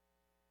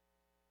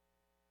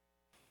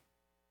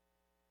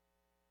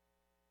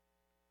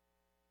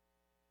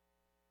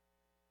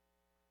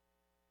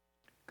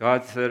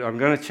 God said, "I'm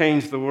going to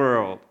change the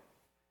world."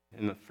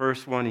 And the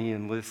first one he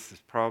enlists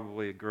is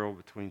probably a girl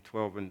between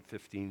 12 and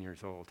 15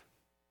 years old.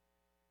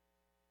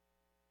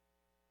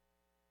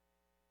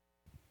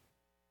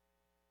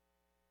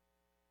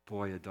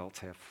 Boy, adults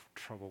have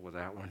trouble with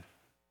that one.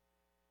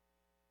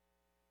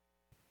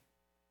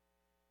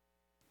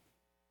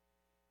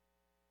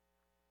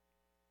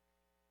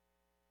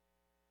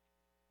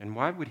 And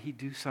why would he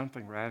do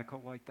something radical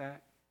like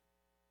that?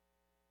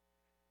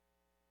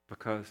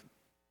 Because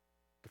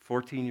the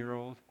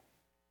 14-year-old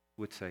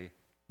would say,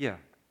 "Yeah,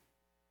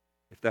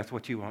 if that's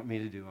what you want me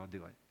to do, I'll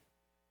do it."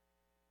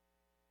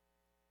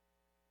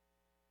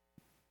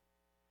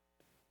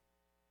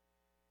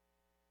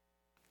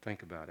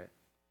 Think about it.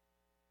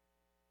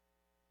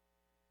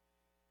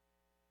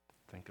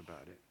 Think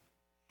about it.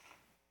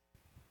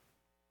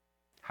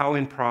 How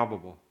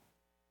improbable.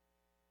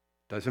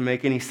 Doesn't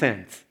make any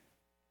sense.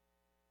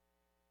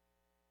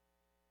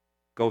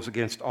 Goes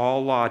against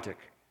all logic.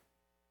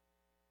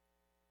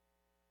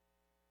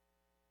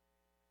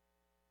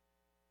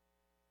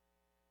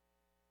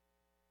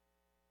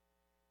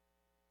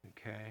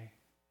 Okay.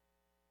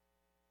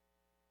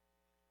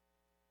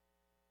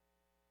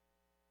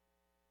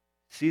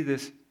 See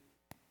this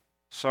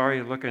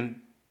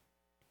sorry-looking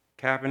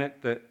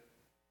cabinet that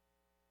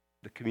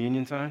the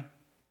communion's on?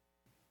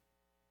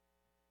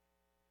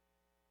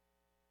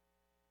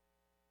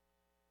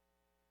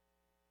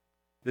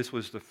 This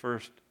was the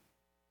first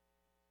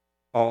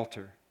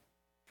altar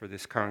for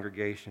this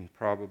congregation,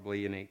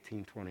 probably in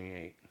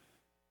 1828.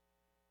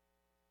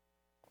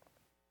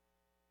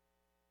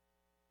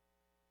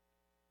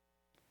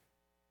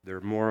 There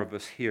are more of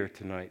us here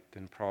tonight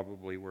than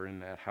probably were in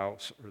that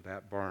house or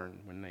that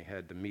barn when they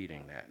had the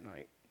meeting that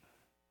night.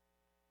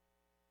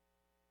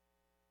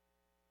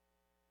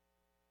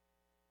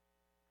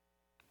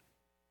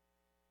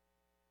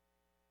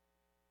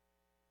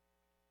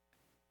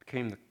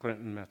 became the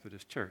Clinton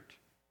Methodist Church.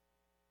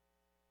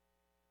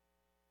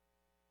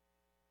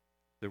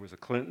 There was a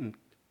Clinton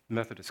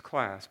Methodist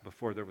class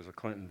before there was a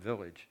Clinton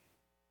Village.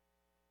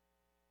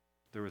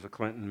 There was a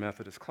Clinton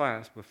Methodist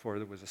class before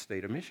there was a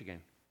state of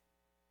Michigan.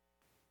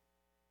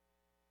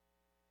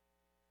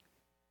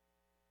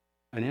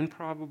 An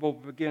improbable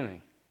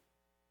beginning.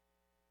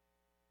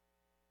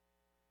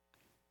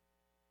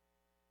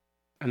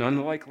 An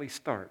unlikely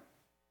start.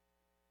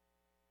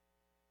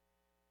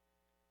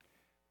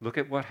 Look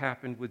at what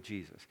happened with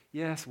Jesus.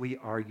 Yes, we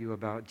argue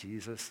about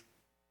Jesus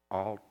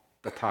all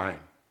the time.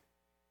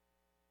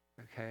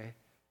 Okay?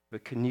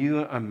 But can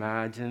you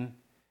imagine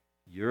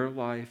your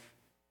life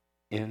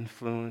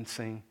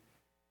influencing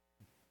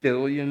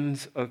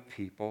billions of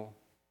people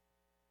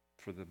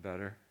for the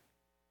better?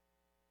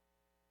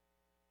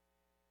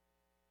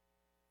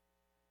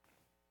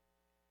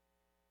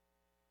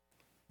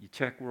 You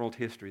check world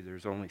history,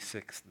 there's only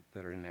 6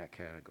 that are in that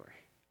category.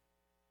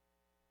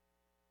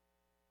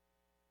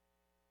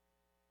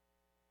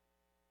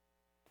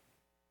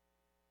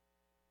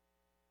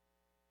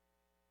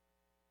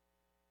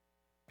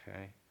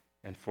 Okay?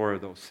 And 4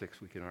 of those 6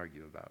 we can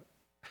argue about.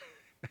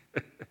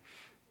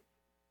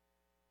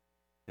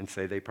 And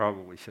say they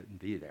probably shouldn't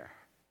be there.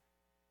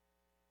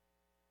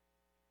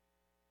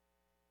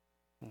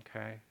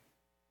 Okay?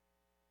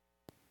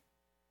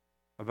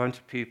 A bunch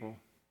of people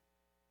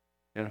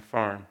in a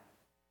farm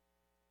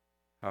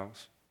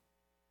house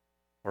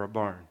or a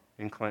barn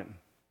in Clinton.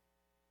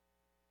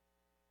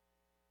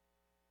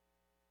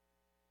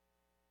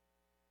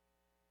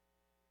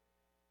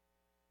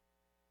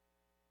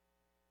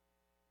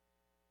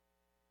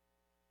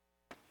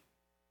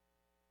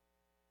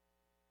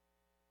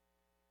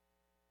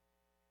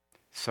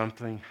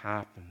 Something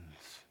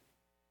happens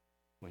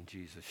when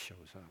Jesus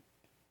shows up.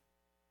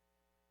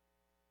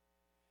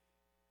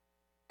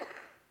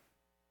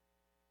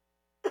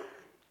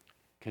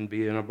 Can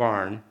be in a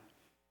barn,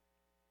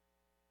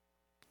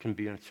 can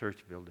be in a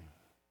church building.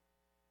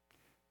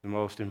 The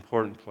most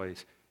important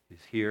place is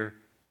here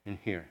and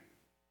here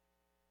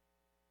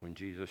when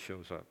Jesus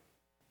shows up.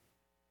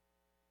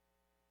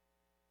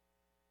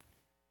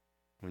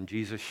 When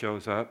Jesus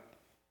shows up,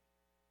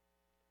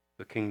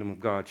 the kingdom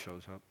of God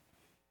shows up.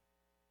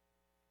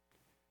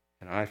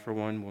 And I, for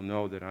one, will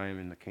know that I am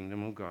in the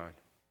kingdom of God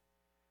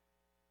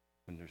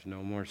when there's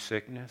no more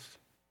sickness,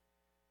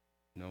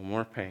 no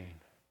more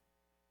pain,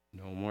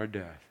 no more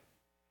death,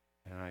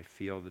 and I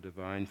feel the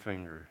divine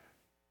finger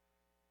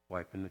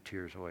wiping the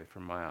tears away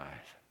from my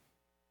eyes.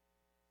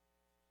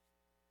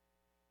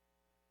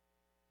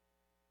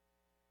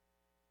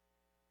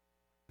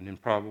 An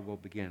improbable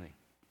beginning.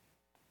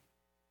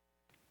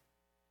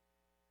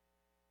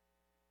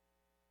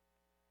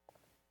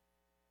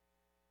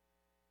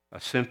 A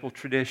simple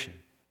tradition.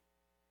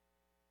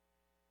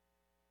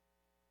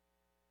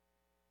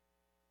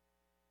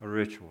 A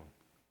ritual.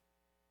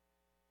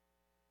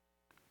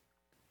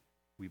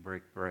 We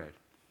break bread.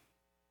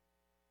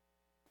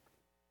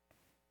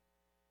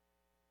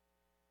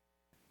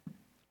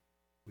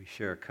 We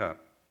share a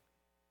cup.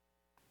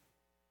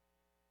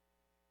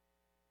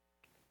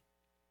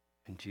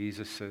 And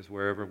Jesus says,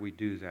 wherever we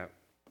do that,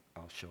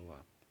 I'll show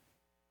up.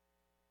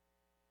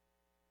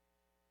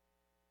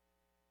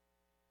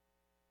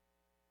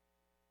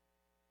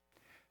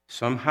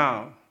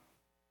 Somehow,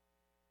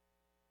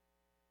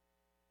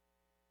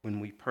 when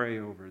we pray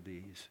over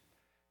these,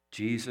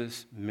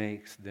 Jesus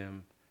makes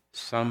them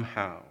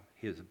somehow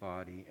his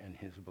body and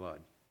his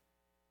blood.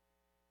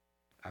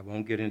 I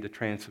won't get into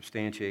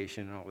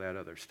transubstantiation and all that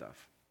other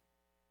stuff.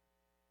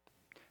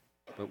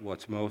 But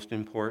what's most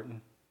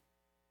important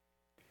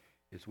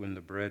is when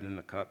the bread and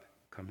the cup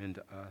come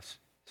into us,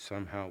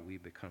 somehow we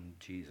become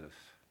Jesus.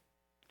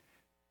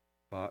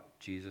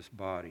 Jesus'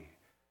 body,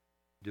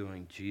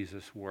 doing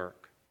Jesus'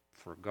 work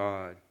for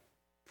God,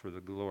 for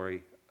the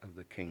glory of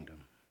the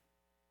kingdom.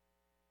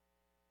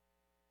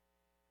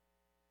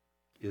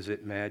 Is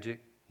it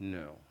magic?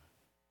 No.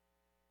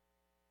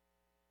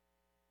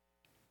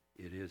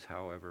 It is,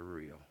 however,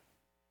 real.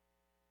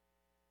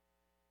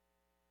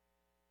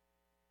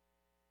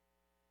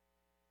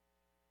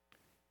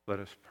 Let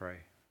us pray.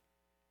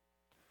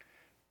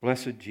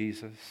 Blessed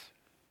Jesus,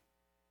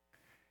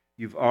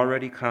 you've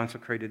already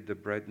consecrated the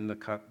bread and the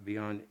cup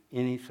beyond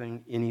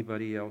anything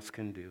anybody else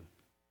can do.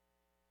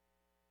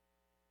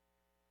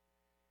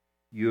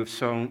 You have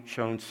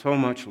shown so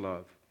much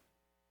love.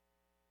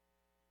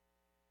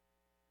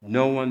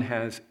 No one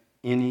has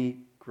any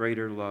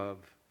greater love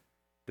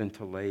than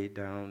to lay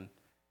down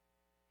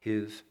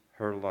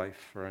her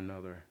life for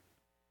another.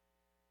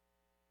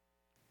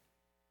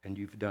 And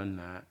you've done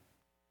that.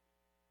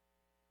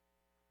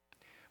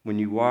 When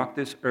you walked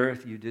this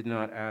earth, you did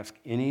not ask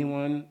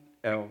anyone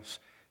else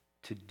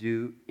to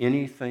do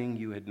anything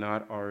you had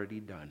not already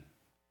done.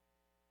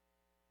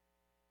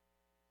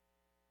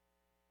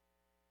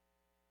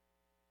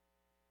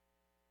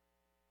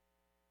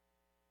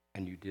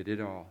 And you did it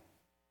all,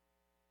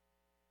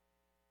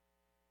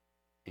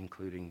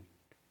 including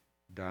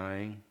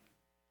dying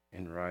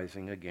and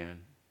rising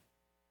again.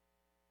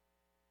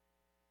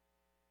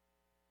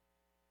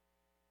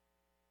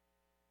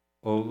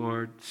 O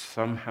Lord,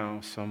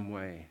 somehow, some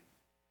way,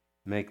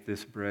 make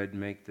this bread,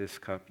 make this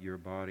cup your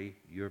body,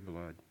 your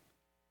blood.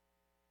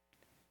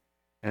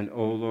 And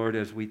O Lord,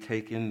 as we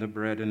take in the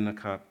bread and the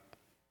cup,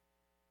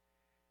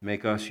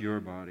 make us your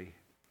body,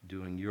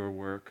 doing your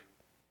work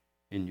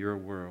in your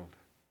world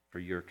for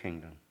your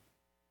kingdom.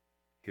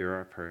 Hear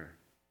our prayer.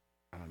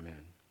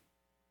 Amen.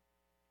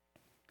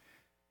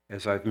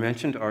 As I've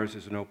mentioned, ours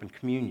is an open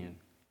communion.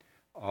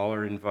 All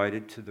are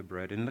invited to the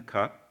bread and the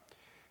cup.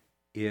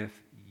 If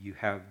you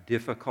have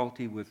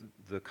difficulty with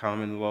the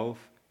common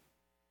loaf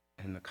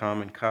and the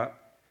common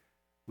cup,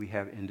 we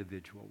have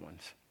individual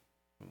ones.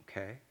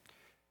 Okay?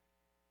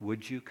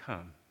 Would you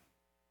come?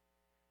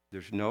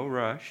 There's no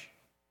rush,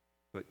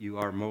 but you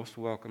are most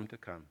welcome to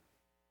come.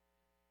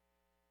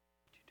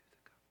 Would you do the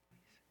cup,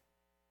 please?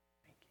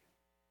 Thank you.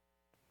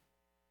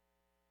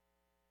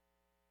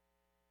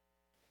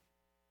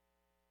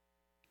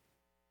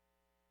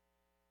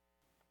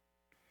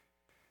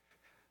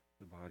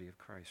 The body of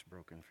Christ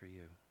broken for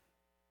you,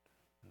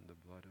 and the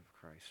blood of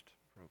Christ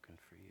broken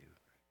for you.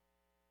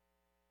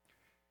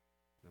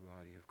 The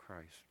body of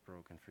Christ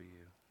broken for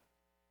you.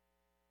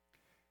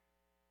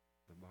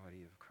 The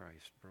body of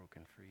Christ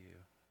broken for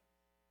you.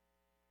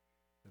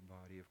 The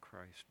body of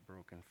Christ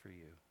broken for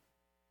you.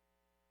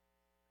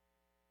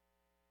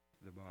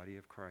 The body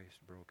of Christ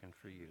broken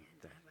for you.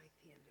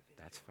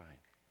 That's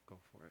fine. Go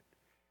for it.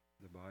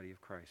 The body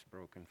of Christ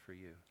broken for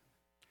you.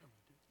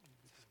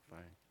 It's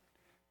fine.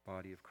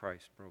 Body of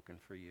Christ broken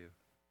for you.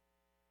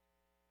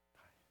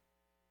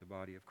 The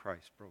body of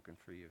Christ broken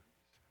for you.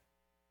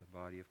 The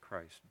body of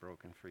Christ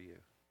broken for you.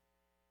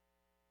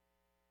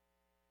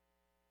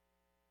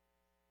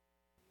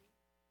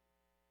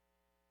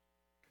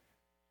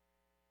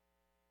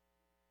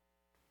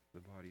 The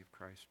body of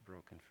Christ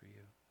broken for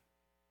you.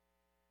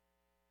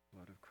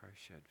 Blood of Christ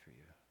shed for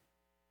you.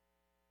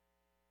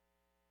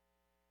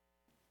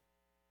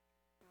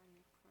 Body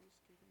of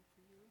Christ given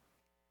for you.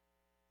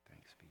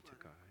 Thanks be to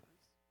God.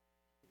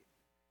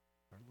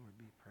 Our Lord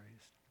be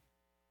praised.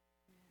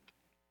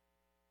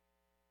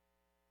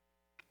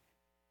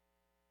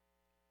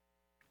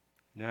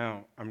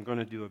 Now, I'm going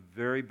to do a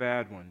very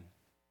bad one.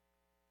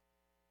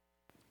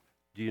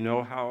 Do you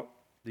know how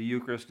the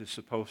Eucharist is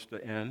supposed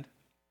to end?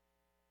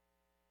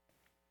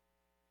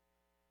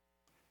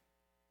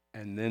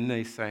 And then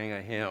they sang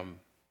a hymn.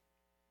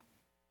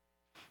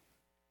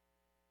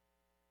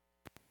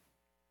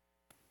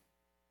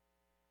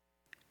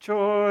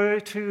 Joy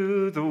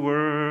to the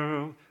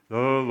world, the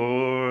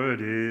Lord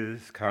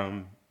is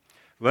come.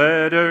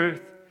 Let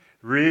earth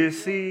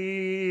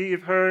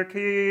receive her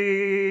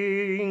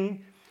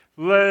King.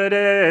 Let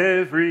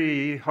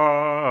every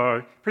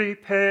heart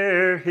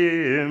prepare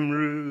him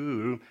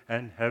room,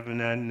 and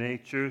heaven and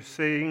nature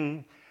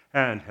sing,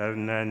 and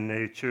heaven and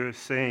nature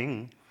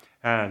sing,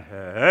 and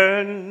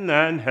heaven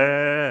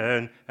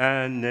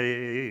and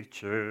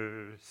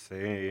nature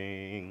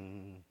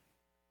sing.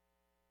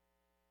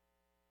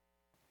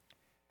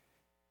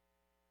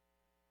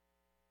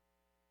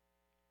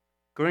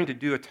 Going to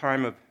do a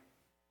time of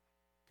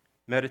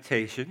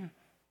meditation.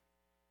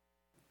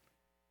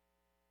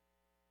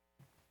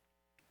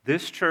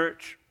 This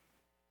church,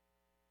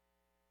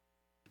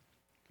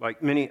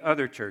 like many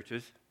other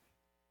churches,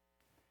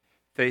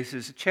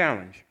 faces a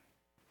challenge.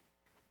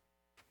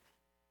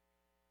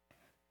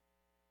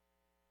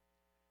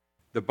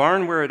 The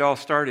barn where it all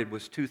started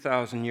was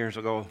 2,000 years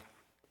ago.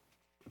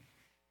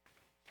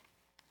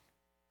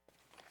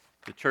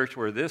 The church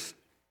where this,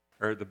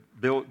 or the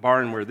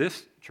barn where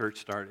this church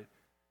started,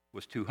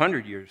 was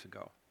 200 years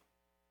ago.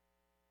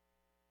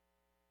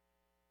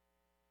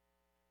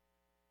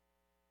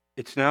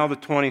 It's now the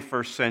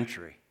 21st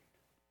century.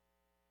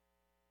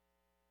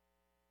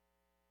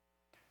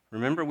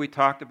 Remember we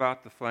talked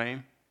about the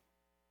flame?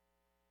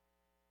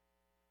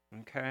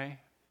 Okay?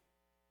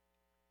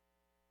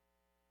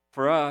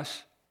 For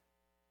us,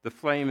 the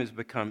flame has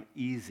become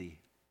easy.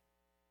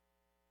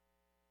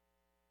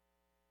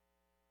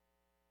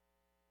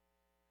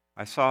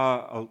 I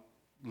saw a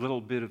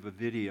little bit of a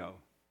video,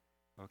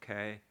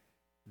 okay,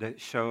 that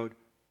showed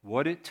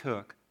what it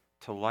took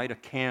to light a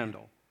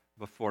candle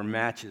before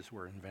matches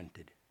were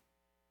invented.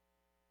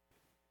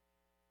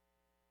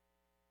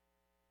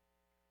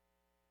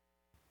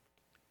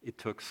 It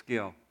took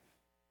skill.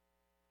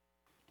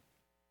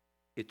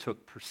 It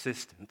took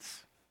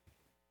persistence.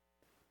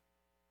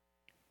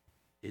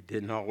 It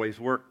didn't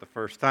always work the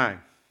first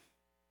time.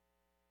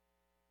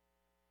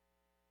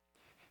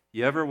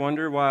 You ever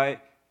wonder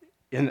why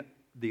in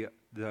the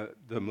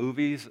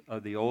movies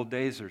of the old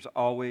days there's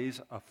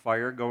always a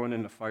fire going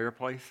in the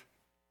fireplace?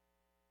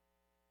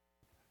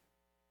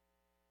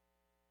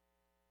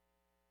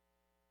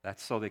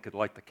 That's so they could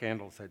light the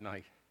candles at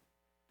night.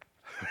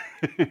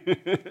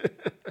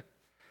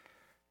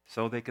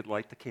 So they could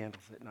light the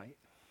candles at night.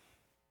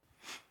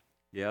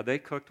 Yeah, they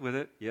cooked with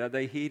it. Yeah,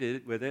 they heated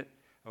it with it.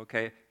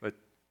 Okay, but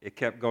it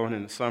kept going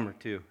in the summer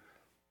too.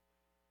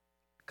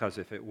 Because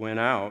if it went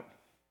out,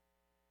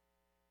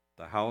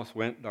 the house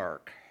went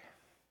dark.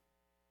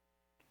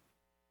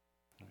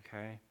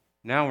 Okay?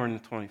 Now we're in the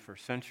 21st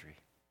century.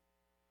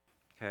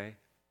 Okay?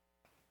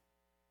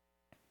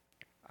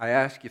 I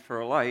ask you for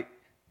a light,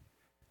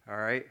 all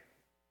right?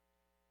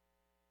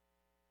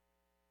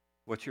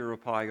 What's your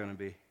reply going to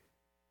be?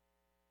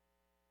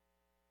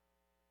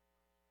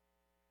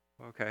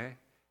 Okay.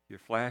 Your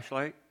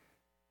flashlight?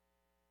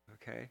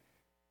 Okay.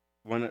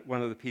 One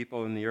of the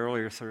people in the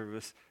earlier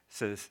service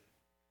says,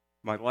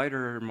 my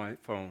lighter or my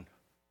phone?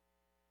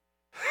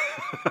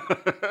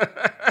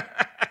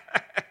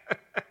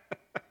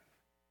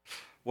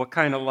 What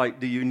kind of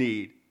light do you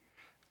need?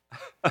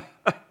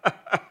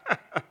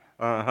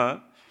 Uh-huh.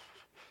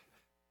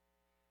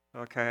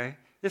 Okay.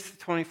 It's the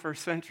 21st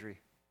century.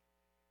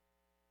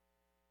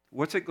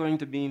 What's it going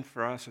to mean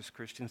for us as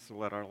Christians to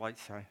let our light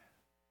shine?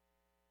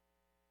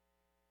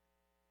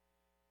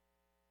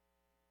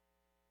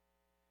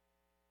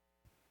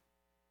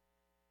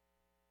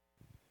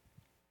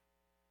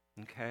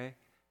 Okay?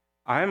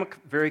 I am a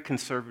very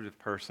conservative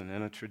person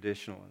and a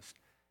traditionalist.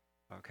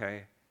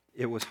 Okay?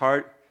 It was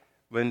hard,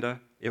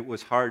 Linda, it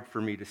was hard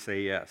for me to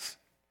say yes.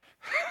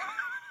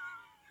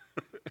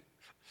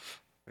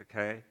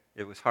 Okay?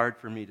 It was hard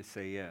for me to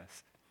say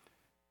yes.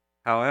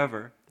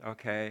 However,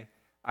 okay,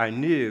 I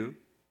knew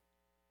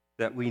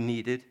that we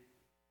needed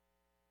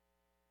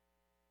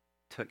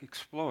to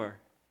explore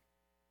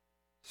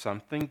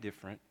something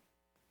different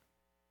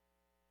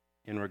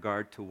in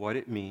regard to what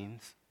it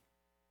means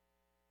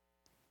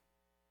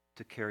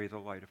to carry the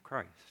light of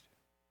Christ.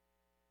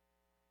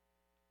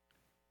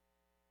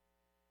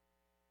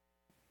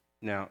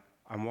 Now,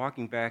 I'm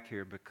walking back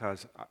here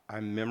because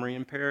I'm memory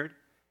impaired,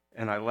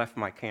 and I left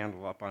my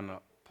candle up on the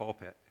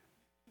pulpit.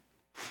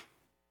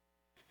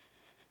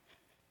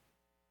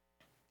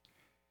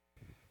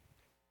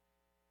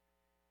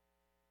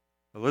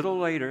 A little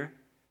later,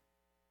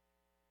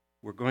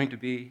 we're going to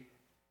be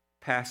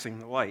passing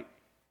the light.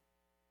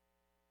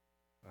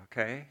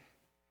 Okay?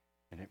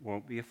 And it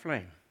won't be a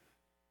flame.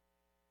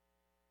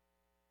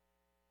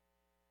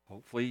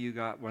 Hopefully you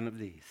got one of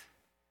these.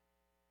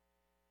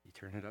 You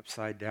turn it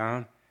upside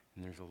down,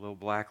 and there's a little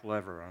black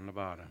lever on the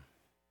bottom.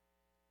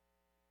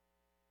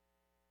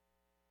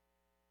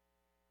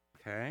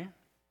 Okay?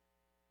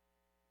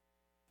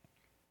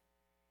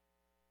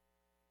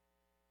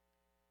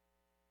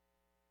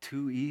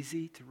 Too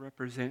easy to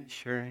represent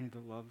sharing the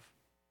love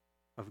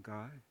of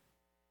God?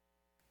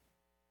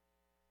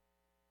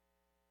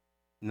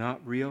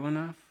 Not real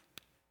enough?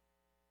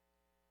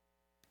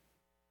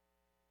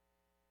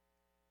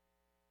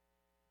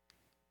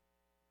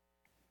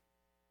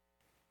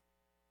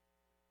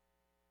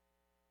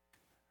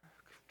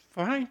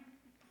 Fine.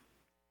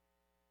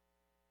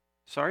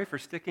 Sorry for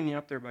sticking you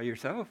up there by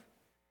yourself.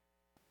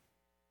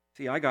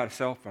 See, I got a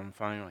cell phone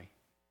finally.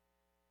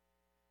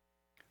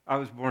 I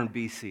was born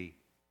BC.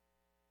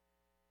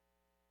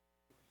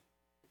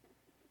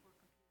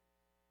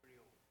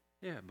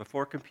 Yeah,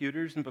 before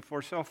computers and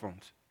before cell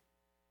phones.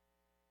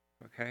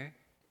 Okay?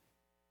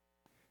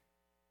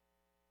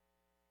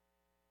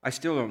 I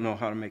still don't know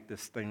how to make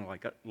this thing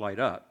light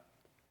up.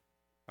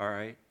 All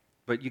right?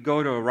 But you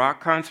go to a rock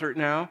concert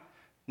now,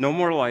 no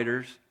more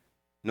lighters,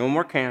 no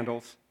more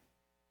candles.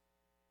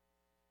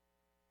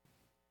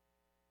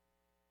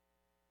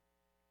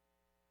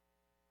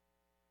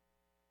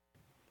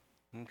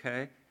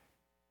 Okay?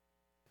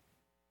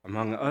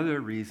 Among other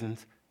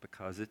reasons,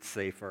 because it's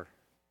safer.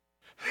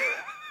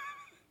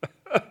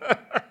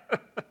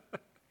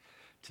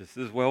 Just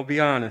as well be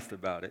honest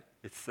about it.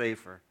 It's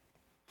safer.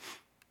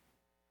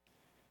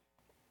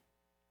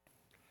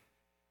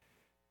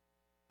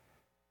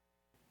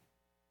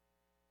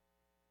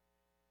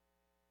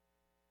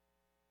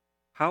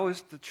 How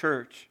is the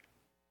church,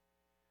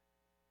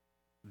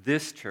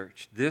 this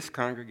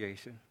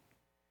congregation,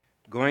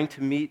 going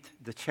to meet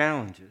the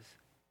challenges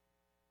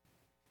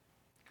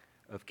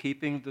of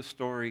keeping the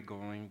story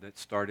going that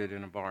started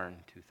in a barn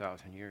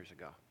 2,000 years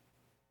ago?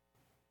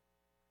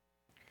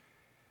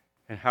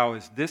 And how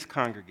is this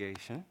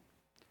congregation,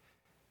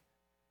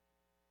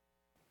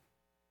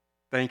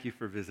 thank you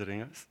for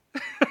visiting us,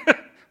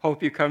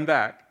 hope you come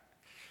back,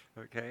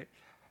 okay?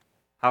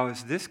 How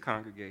is this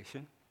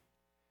congregation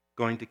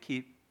going to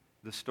keep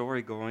the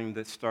story going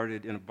that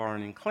started in a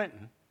barn in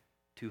Clinton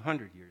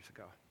 200 years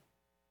ago?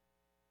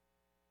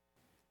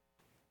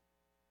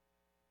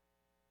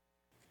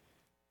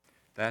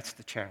 That's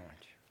the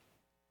challenge.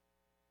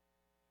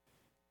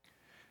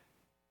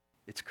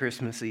 It's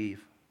Christmas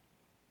Eve.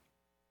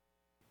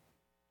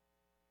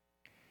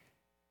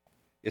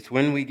 It's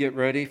when we get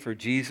ready for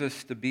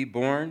Jesus to be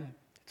born.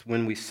 It's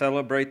when we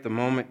celebrate the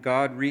moment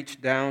God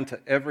reached down to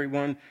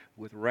everyone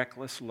with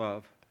reckless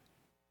love.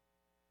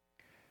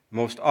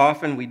 Most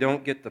often, we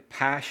don't get the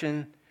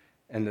passion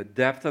and the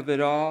depth of it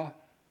all.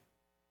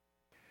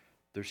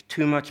 There's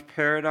too much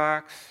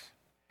paradox.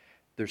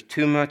 There's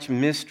too much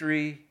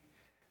mystery.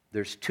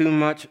 There's too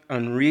much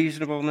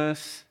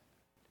unreasonableness.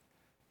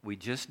 We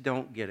just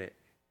don't get it.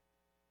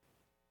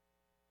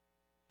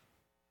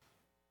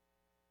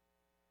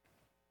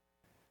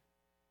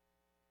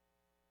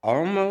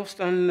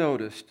 Almost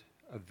unnoticed,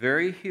 a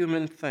very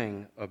human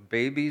thing, a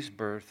baby's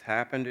birth,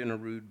 happened in a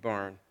rude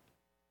barn.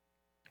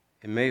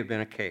 It may have been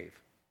a cave.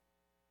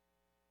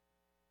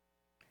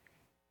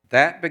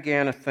 That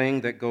began a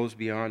thing that goes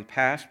beyond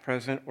past,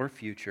 present, or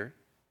future.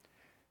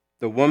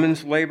 The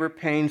woman's labor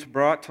pains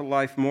brought to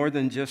life more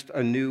than just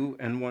a new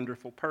and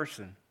wonderful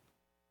person.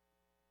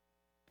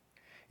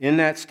 In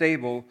that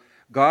stable,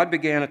 God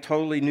began a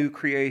totally new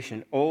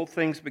creation. Old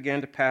things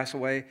began to pass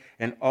away,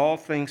 and all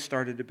things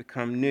started to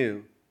become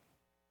new.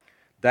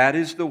 That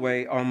is the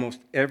way almost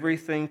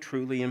everything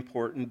truly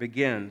important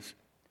begins.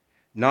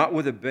 Not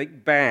with a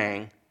big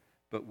bang,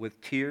 but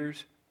with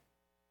tears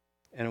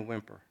and a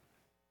whimper.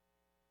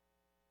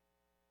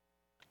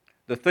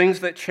 The things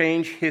that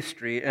change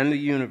history and the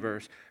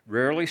universe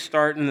rarely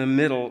start in the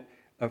middle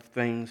of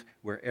things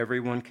where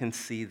everyone can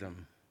see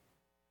them.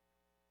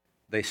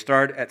 They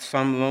start at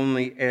some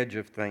lonely edge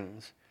of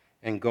things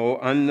and go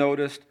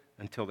unnoticed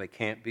until they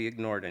can't be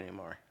ignored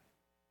anymore.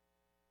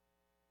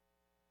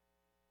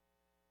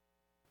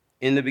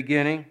 In the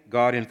beginning,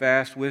 God in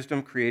vast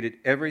wisdom created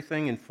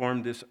everything and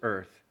formed this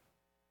earth.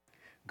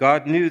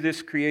 God knew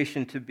this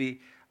creation to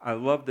be, I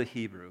love the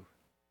Hebrew,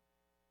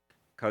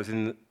 because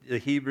in the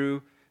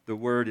Hebrew, the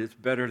word is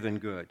better than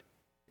good.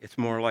 It's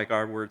more like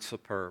our word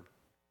superb.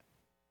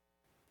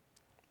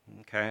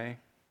 Okay?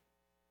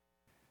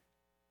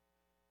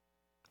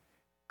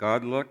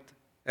 God looked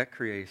at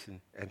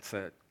creation and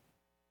said,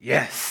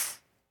 yes.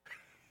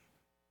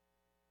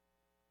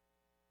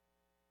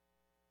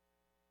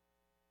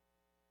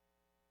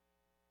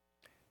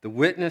 The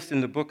witness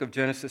in the book of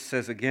Genesis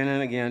says again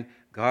and again,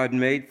 God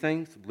made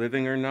things,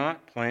 living or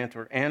not, plant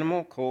or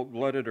animal,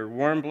 cold-blooded or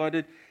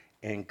warm-blooded,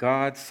 and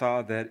God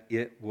saw that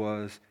it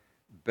was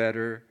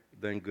better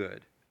than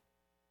good.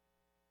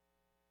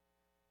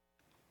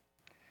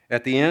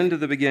 At the end of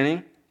the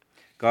beginning,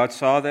 God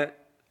saw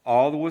that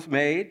all that was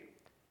made,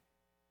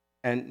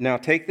 and now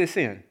take this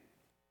in,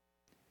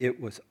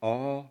 it was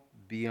all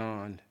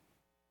beyond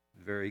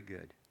very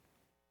good.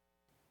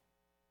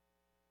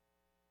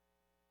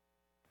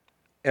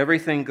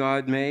 Everything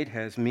God made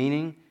has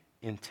meaning,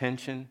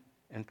 intention,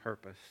 and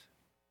purpose.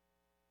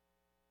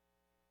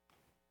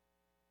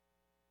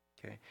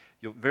 Okay.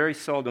 You'll very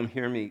seldom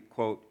hear me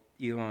quote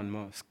Elon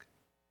Musk.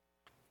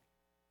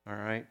 All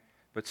right?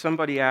 But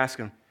somebody asked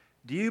him,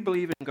 do you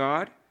believe in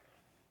God?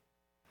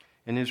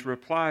 And his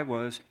reply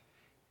was,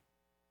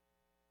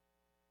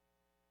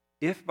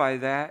 if by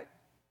that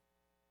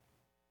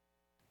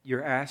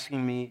you're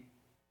asking me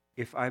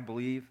if I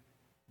believe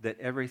that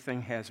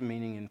everything has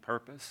meaning and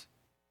purpose,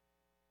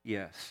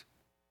 yes.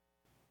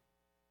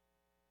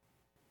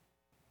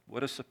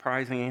 What a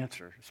surprising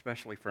answer,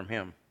 especially from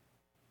him.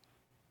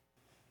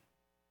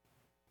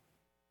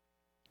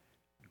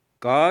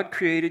 God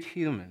created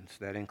humans,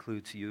 that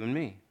includes you and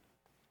me.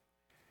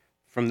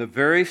 From the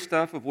very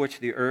stuff of which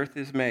the earth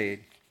is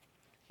made,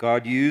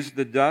 God used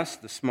the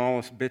dust, the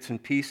smallest bits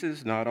and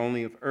pieces, not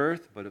only of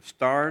earth, but of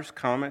stars,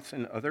 comets,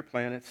 and other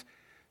planets,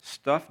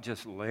 stuff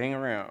just laying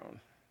around.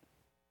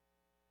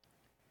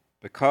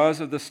 Because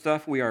of the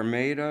stuff we are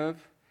made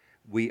of,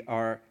 we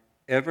are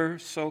ever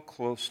so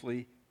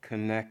closely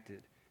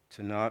connected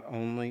to not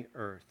only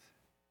earth,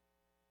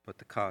 but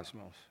the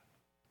cosmos.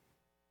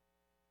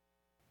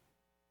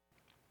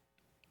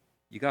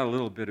 You got a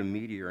little bit of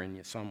meteor in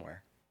you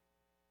somewhere.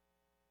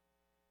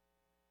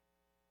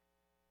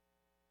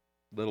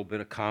 A little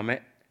bit of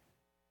comet,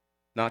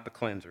 not the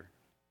cleanser.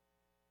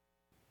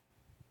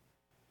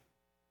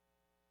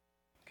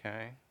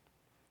 Okay?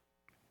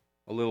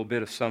 A little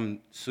bit of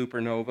some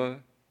supernova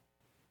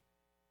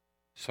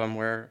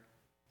somewhere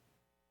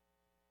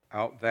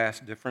out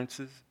vast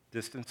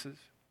distances.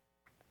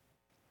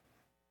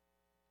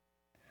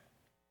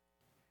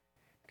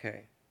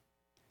 Okay.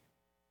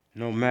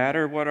 No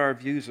matter what our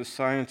views of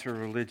science or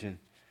religion,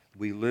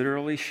 we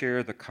literally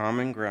share the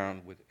common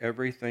ground with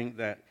everything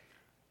that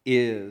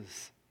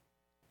is,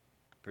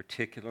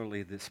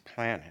 particularly this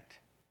planet,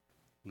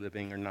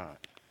 living or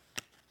not.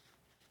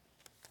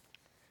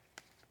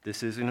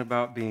 This isn't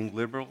about being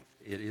liberal.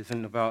 It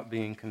isn't about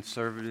being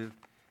conservative.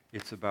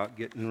 It's about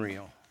getting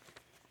real.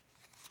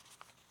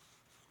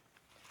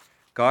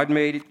 God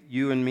made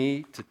you and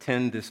me to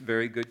tend this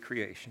very good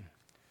creation,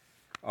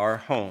 our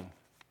home,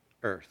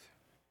 earth.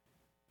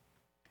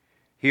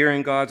 Here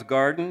in God's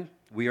garden,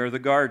 we are the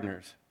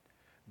gardeners.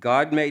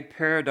 God made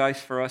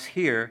paradise for us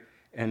here,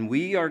 and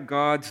we are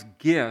God's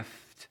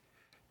gift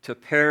to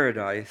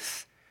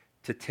paradise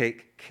to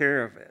take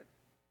care of it.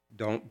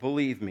 Don't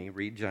believe me,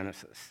 read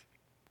Genesis.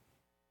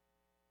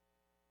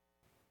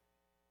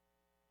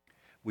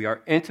 We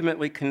are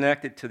intimately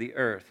connected to the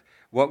earth.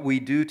 What we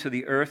do to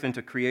the earth and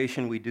to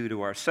creation, we do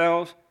to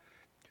ourselves.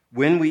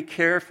 When we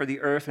care for the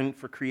earth and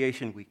for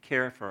creation, we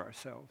care for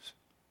ourselves.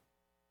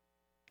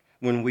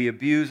 When we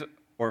abuse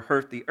or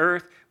hurt the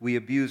earth, we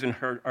abuse and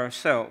hurt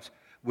ourselves.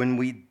 When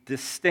we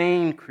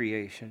disdain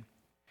creation,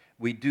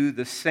 we do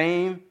the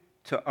same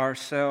to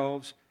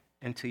ourselves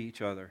and to each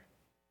other.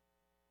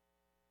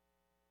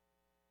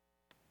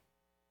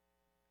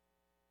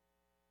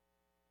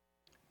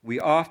 We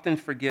often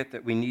forget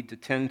that we need to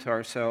tend to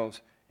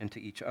ourselves and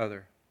to each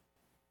other.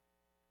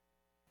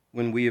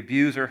 When we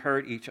abuse or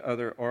hurt each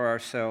other or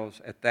ourselves,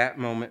 at that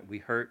moment we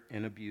hurt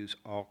and abuse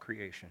all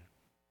creation.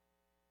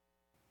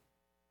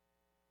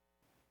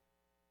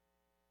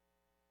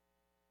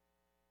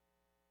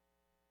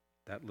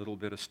 that little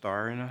bit of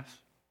star in us,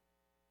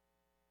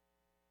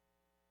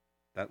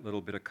 that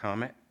little bit of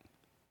comet,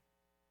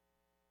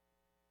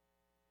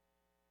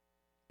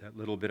 that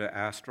little bit of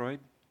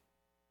asteroid.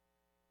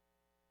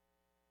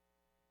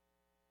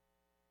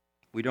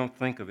 We don't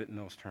think of it in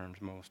those terms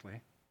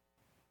mostly.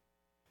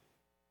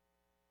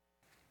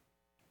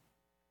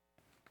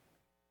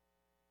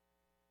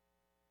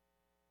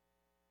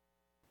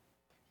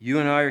 You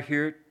and I are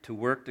here to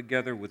work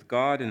together with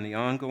God in the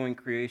ongoing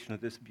creation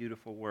of this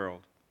beautiful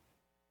world.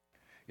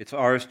 It's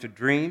ours to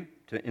dream,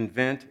 to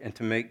invent, and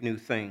to make new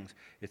things.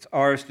 It's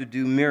ours to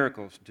do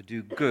miracles, to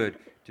do good,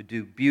 to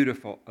do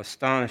beautiful,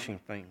 astonishing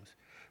things.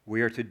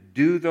 We are to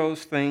do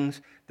those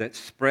things that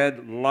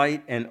spread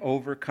light and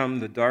overcome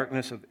the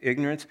darkness of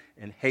ignorance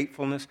and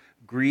hatefulness,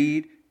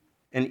 greed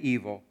and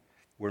evil.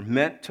 We're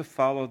meant to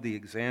follow the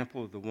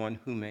example of the one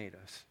who made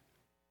us.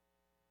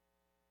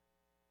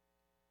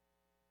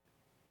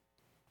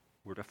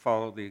 We're to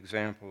follow the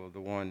example of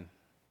the one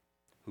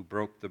who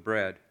broke the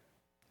bread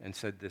and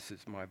said, "This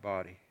is my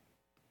body."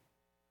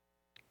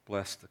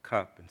 Blessed the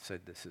cup and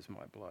said, "This is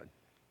my blood."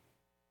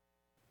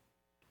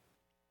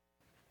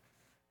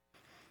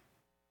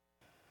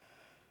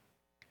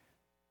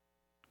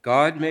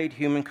 God made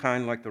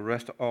humankind like the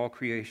rest of all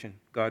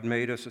creation. God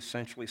made us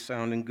essentially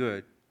sound and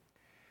good.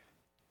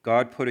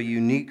 God put a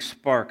unique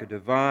spark, a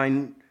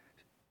divine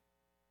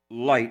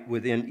light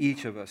within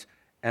each of us,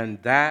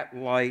 and that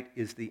light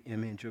is the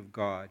image of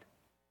God.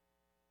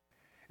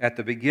 At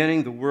the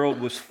beginning, the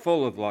world was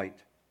full of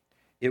light.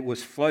 It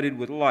was flooded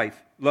with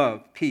life,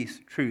 love,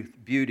 peace, truth,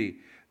 beauty.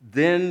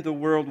 Then the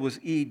world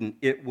was Eden.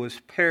 It was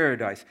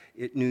paradise.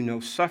 It knew no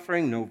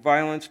suffering, no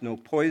violence, no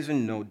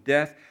poison, no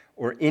death,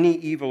 or any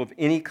evil of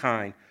any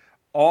kind.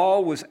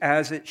 All was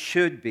as it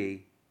should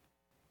be.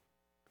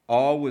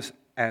 All was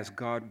as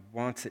God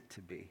wants it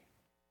to be.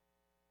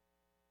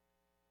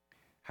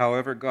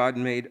 However, God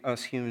made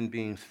us human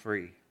beings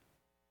free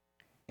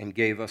and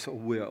gave us a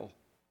will.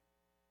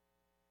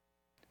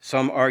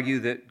 Some argue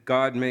that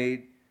God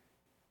made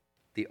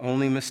the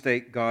only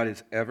mistake God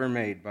has ever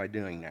made by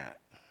doing that.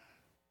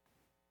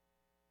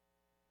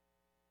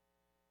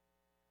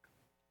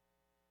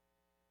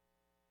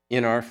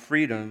 In our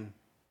freedom,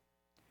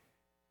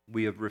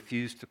 we have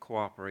refused to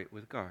cooperate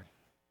with God.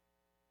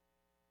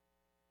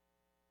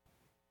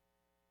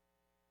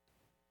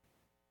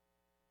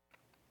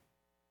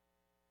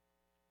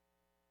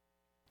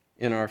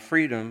 In our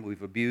freedom,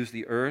 we've abused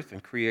the earth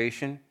and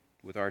creation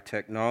with our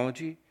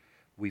technology.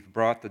 We've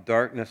brought the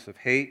darkness of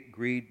hate,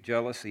 greed,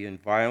 jealousy,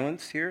 and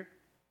violence here.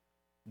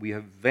 We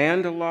have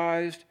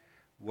vandalized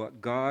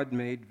what God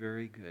made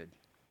very good.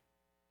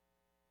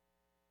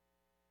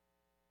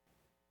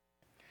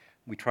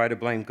 We try to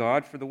blame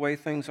God for the way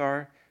things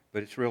are,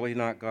 but it's really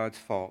not God's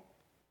fault.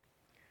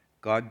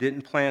 God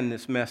didn't plan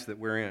this mess that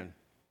we're in.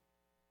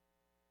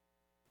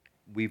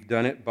 We've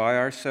done it by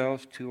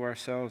ourselves,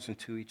 and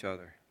to each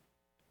other.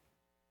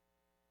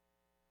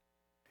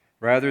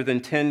 Rather than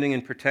tending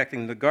and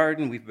protecting the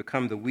garden, we've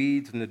become the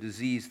weeds and the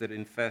disease that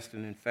infest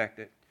and infect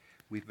it.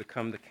 We've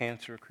become the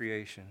cancer of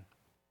creation.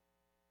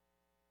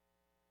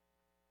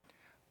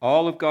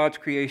 All of God's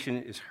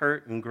creation is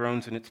hurt and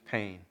groans in its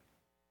pain.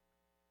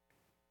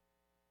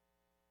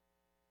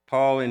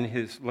 Paul, in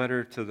his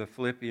letter to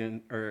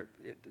the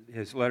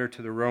his letter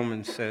to the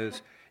Romans,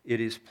 says,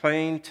 "It is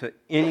plain to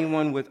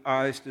anyone with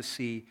eyes to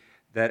see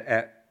that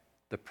at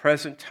the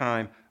present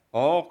time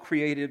all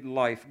created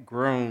life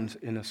groans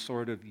in a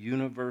sort of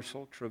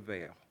universal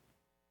travail."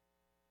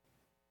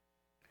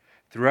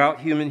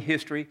 Throughout human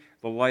history,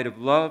 the light of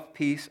love,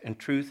 peace, and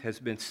truth has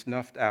been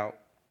snuffed out.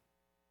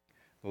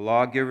 The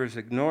lawgivers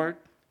ignored,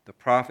 the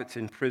prophets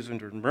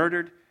imprisoned or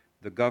murdered,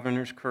 the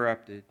governors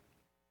corrupted.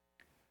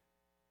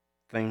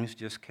 Things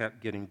just kept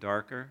getting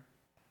darker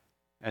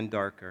and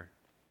darker.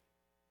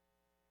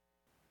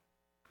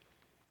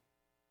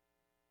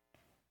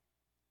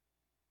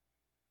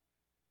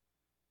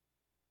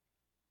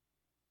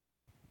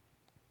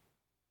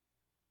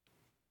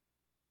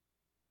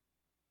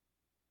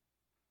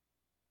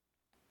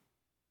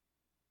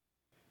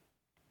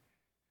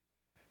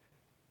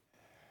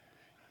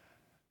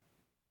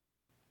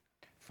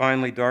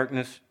 Finally,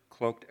 darkness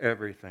cloaked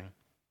everything.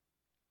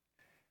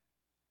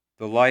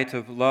 The light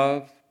of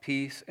love,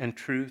 peace, and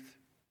truth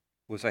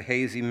was a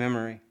hazy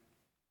memory.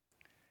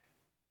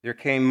 There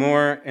came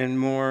more and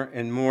more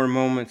and more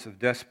moments of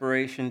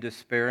desperation,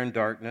 despair, and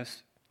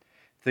darkness.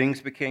 Things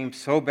became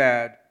so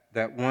bad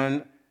that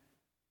one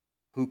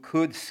who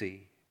could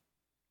see,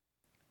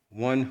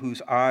 one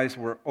whose eyes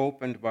were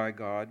opened by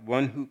God,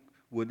 one who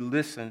would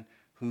listen,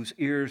 whose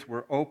ears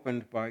were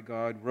opened by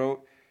God,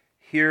 wrote,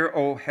 "Hear,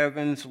 O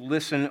heavens,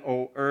 listen,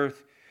 O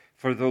earth,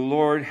 for the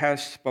Lord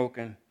has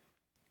spoken.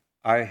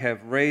 I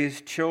have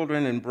raised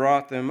children and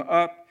brought them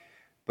up,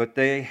 but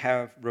they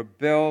have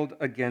rebelled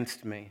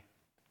against me.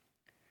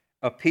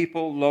 A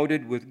people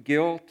loaded with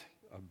guilt,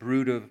 a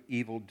brood of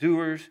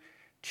evildoers,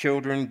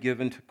 children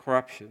given to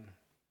corruption.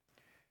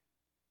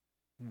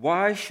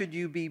 Why should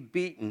you be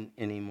beaten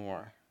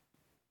anymore?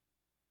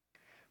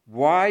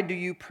 Why do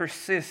you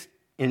persist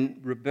in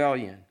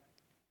rebellion?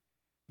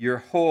 Your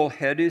whole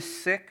head is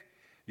sick,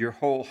 your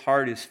whole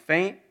heart is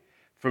faint.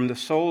 From the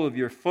sole of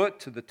your foot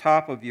to the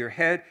top of your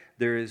head,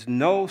 there is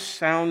no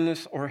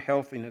soundness or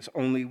healthiness,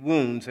 only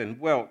wounds and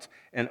welts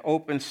and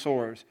open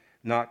sores,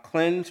 not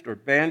cleansed or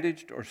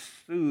bandaged or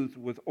soothed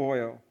with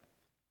oil.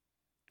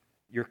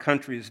 Your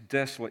country is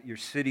desolate, your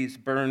cities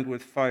burned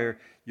with fire,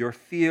 your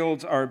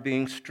fields are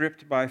being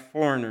stripped by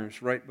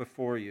foreigners right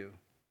before you.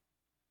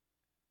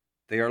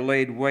 They are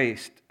laid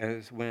waste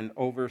as when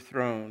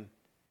overthrown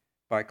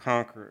by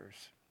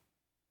conquerors.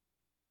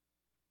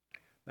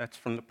 That's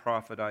from the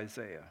prophet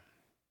Isaiah.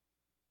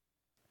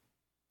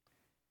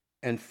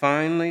 And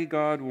finally,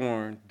 God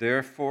warned,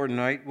 therefore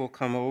night will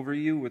come over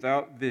you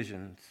without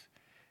visions,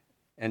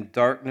 and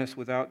darkness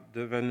without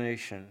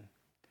divination.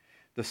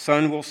 The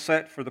sun will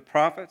set for the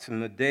prophets,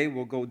 and the day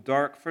will go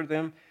dark for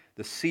them.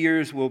 The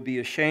seers will be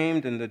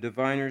ashamed, and the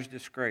diviners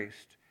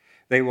disgraced.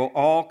 They will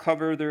all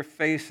cover their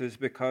faces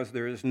because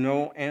there is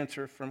no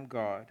answer from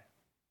God.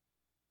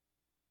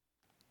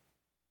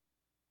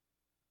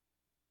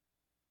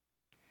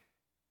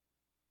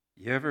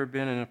 You ever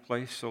been in a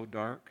place so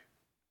dark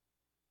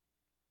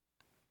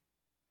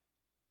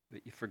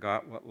that you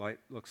forgot what light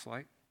looks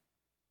like?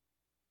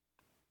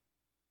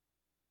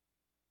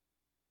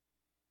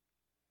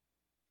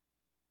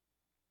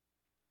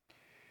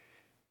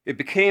 It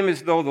became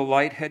as though the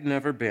light had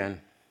never been.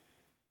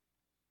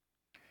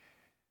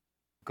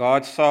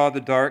 God saw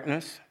the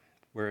darkness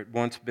where it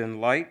once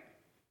been light.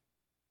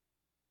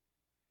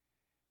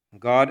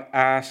 God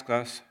asked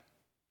us,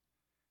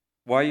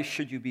 why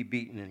should you be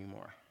beaten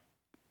anymore?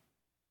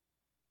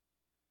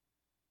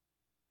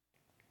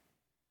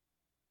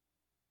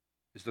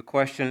 Is the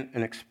question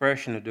an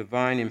expression of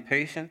divine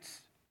impatience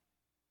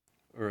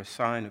or a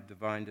sign of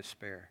divine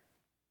despair?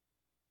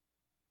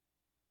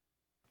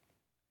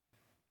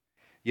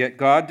 Yet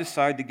God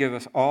decided to give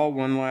us all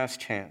one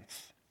last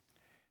chance.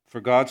 For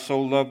God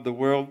so loved the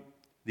world,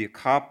 the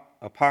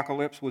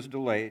apocalypse was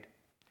delayed.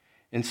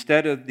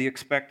 Instead of the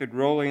expected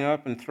rolling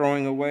up and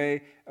throwing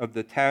away of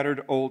the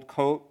tattered old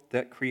coat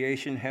that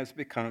creation has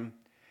become,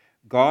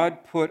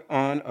 God put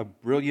on a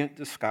brilliant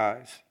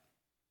disguise.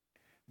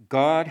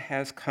 God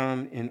has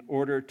come in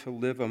order to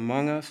live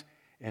among us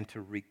and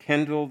to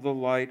rekindle the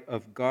light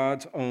of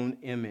God's own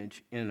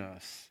image in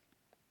us.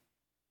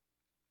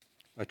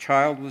 A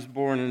child was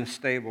born in a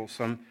stable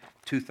some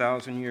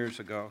 2,000 years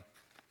ago.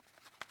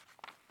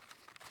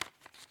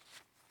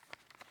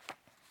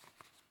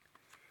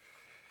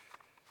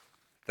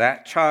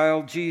 That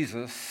child,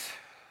 Jesus,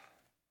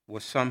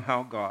 was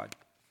somehow God.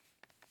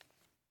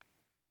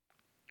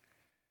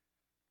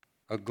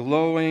 A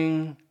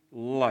glowing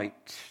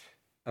light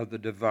of the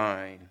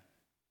divine.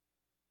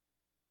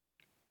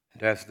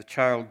 And as the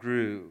child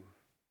grew,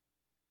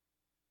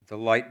 the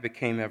light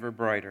became ever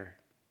brighter.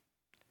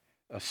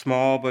 A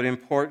small but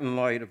important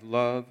light of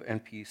love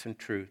and peace and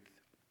truth.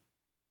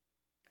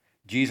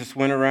 Jesus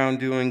went around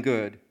doing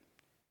good.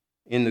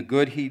 In the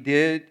good he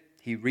did,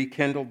 he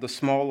rekindled the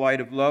small light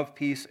of love,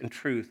 peace, and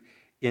truth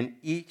in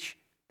each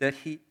that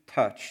he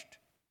touched.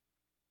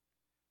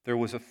 There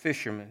was a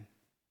fisherman.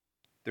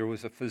 There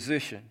was a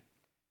physician,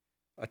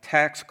 a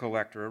tax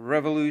collector, a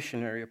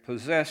revolutionary, a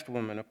possessed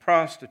woman, a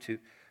prostitute,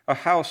 a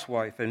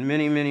housewife, and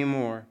many, many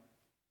more.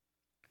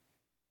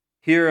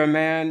 Here a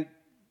man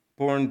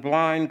born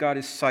blind got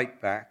his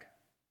sight back.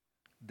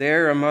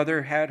 There a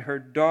mother had her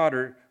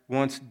daughter,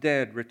 once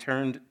dead,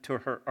 returned to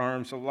her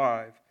arms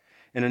alive.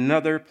 In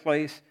another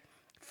place,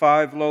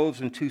 5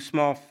 loaves and 2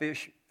 small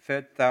fish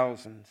fed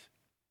thousands.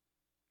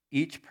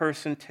 Each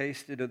person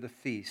tasted of the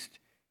feast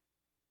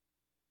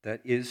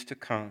that is to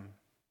come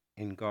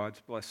in God's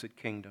blessed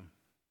kingdom.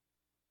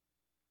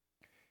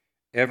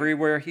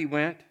 Everywhere he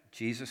went,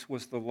 Jesus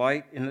was the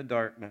light in the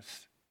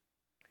darkness.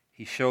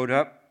 He showed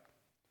up,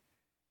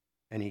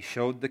 and he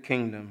showed the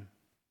kingdom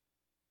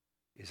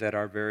is at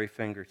our very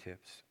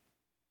fingertips.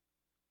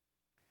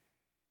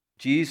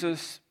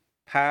 Jesus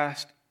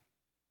passed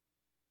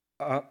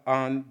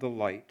on the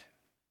light.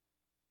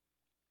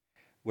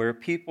 Where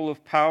people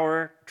of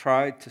power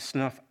tried to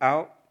snuff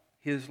out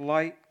his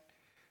light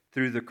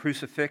through the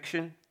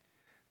crucifixion,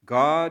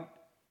 God,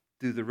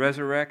 through the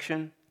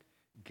resurrection,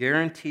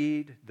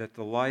 guaranteed that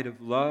the light of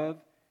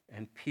love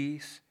and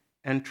peace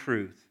and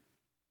truth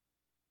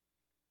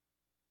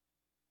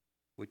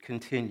would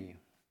continue.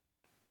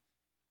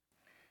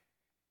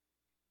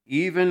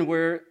 Even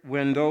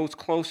when those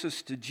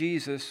closest to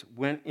Jesus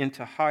went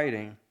into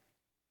hiding,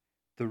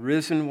 the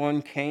risen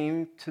one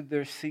came to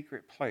their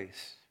secret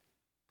place.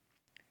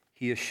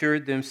 He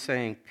assured them,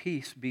 saying,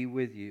 "Peace be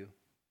with you."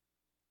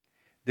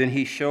 Then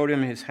he showed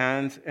him his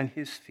hands and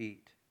his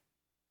feet,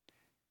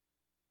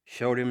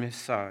 showed him his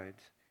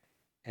sides,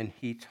 and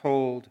he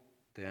told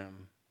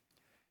them,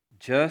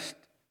 "Just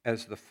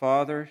as the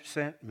Father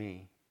sent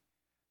me,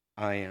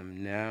 I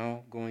am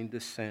now going to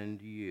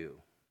send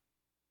you."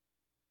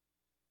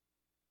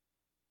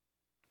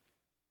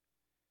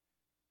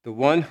 The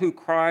one who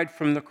cried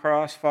from the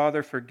cross,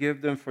 "Father,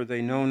 forgive them, for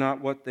they know not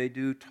what they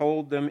do,"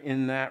 told them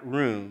in that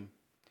room,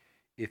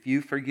 if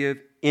you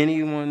forgive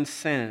anyone's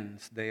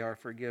sins, they are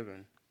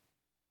forgiven.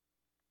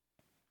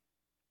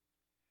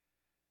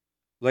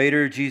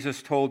 Later,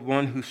 Jesus told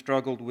one who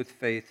struggled with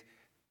faith,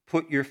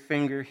 "Put your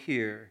finger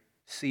here,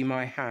 see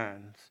my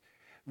hands.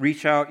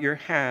 Reach out your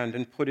hand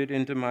and put it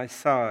into my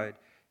side.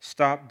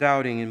 Stop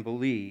doubting and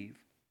believe."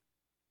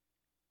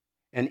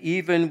 And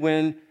even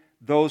when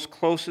those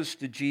closest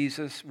to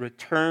Jesus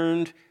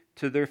returned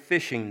to their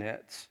fishing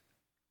nets,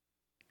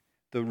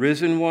 the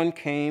risen one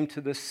came to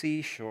the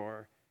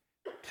seashore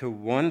to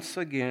once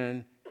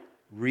again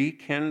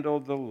rekindle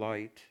the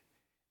light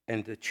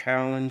and to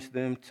challenge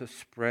them to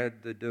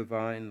spread the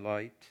divine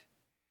light,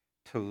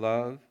 to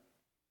love,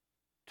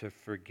 to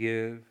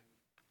forgive,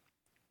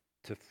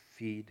 to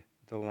feed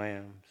the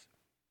lambs.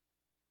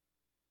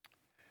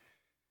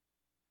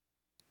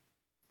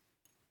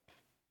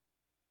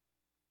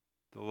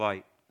 The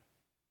light.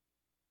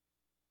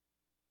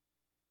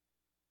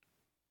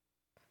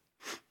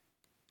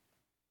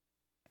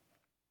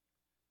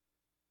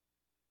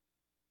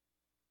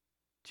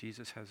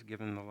 Jesus has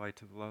given the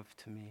light of love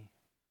to me.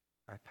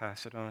 I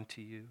pass it on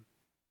to you.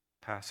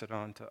 Pass it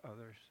on to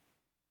others.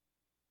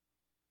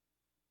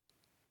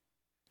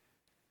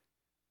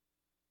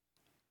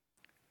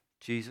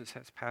 Jesus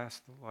has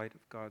passed the light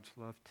of God's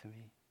love to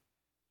me.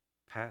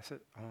 Pass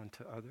it on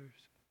to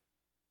others.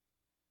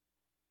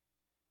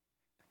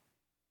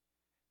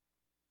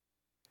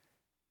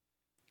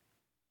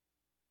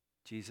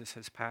 Jesus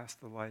has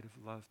passed the light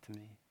of love to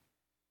me.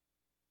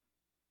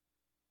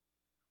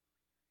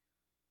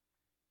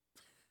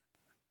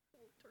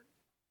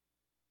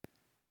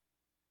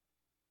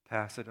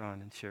 Pass it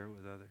on and share it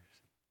with others.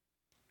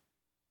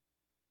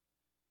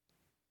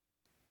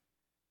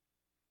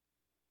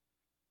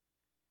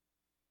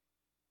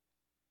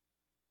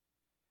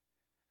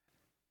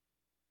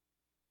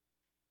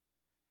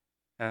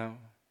 Now,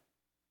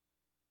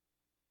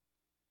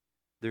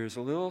 there's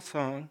a little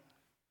song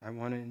I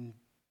want to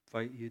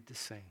invite you to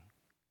sing.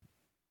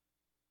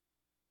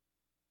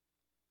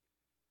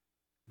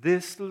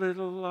 This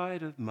little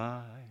light of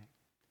mine,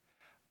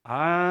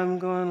 I'm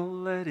gonna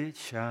let it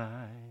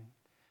shine.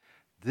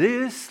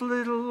 This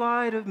little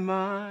light of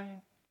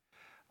mine,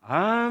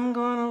 I'm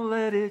gonna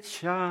let it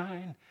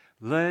shine.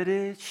 Let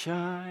it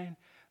shine,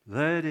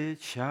 let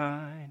it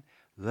shine,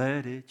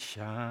 let it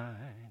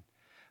shine.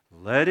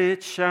 Let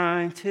it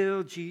shine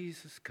till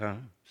Jesus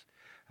comes.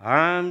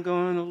 I'm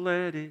gonna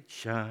let it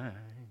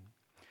shine.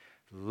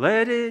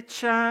 Let it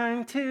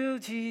shine till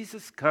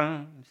Jesus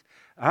comes.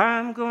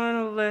 I'm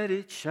gonna let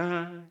it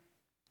shine.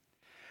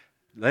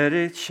 Let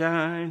it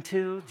shine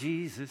till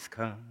Jesus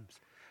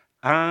comes.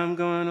 I'm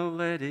gonna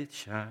let it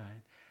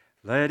shine.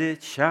 Let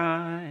it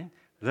shine,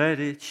 let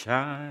it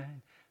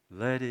shine,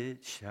 let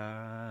it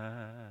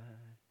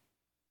shine.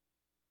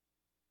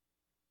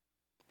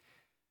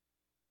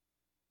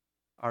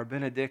 Our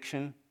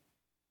benediction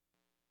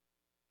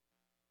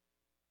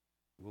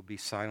will be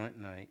Silent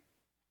Night.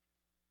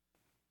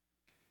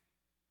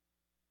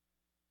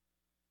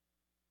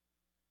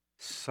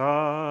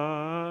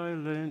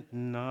 Silent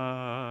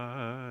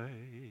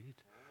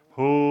night,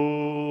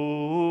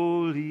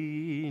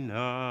 holy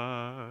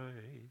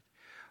night,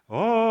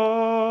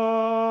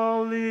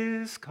 all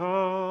is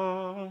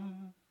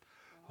calm,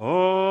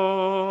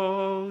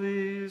 all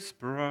is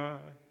bright,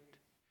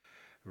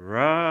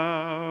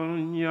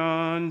 round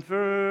yon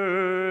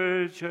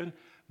virgin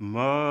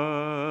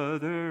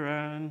mother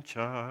and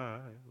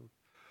child,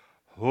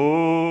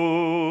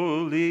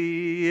 holy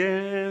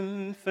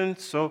infant,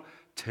 so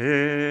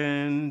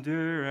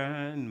tender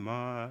and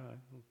mild,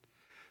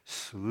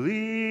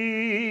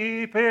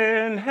 sleep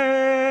in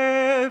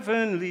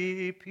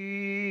heavenly peace,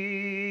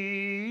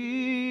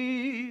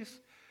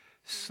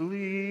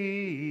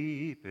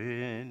 sleep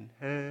in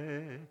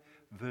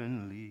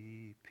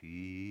heavenly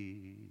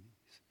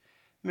peace.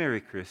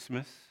 Merry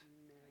Christmas.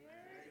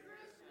 Merry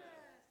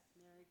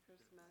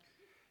Christmas.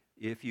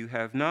 If you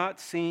have not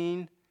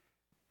seen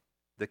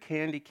the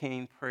Candy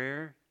Cane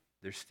Prayer,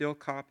 there's still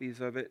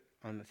copies of it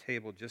on the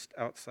table just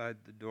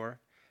outside the door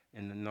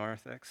in the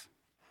narthex.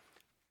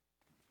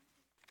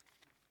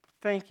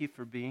 Thank you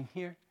for being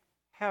here.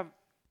 Have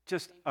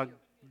just a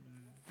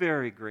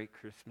very great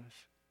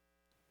Christmas.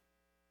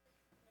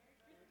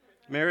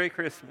 Merry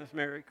Christmas,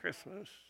 Merry Christmas.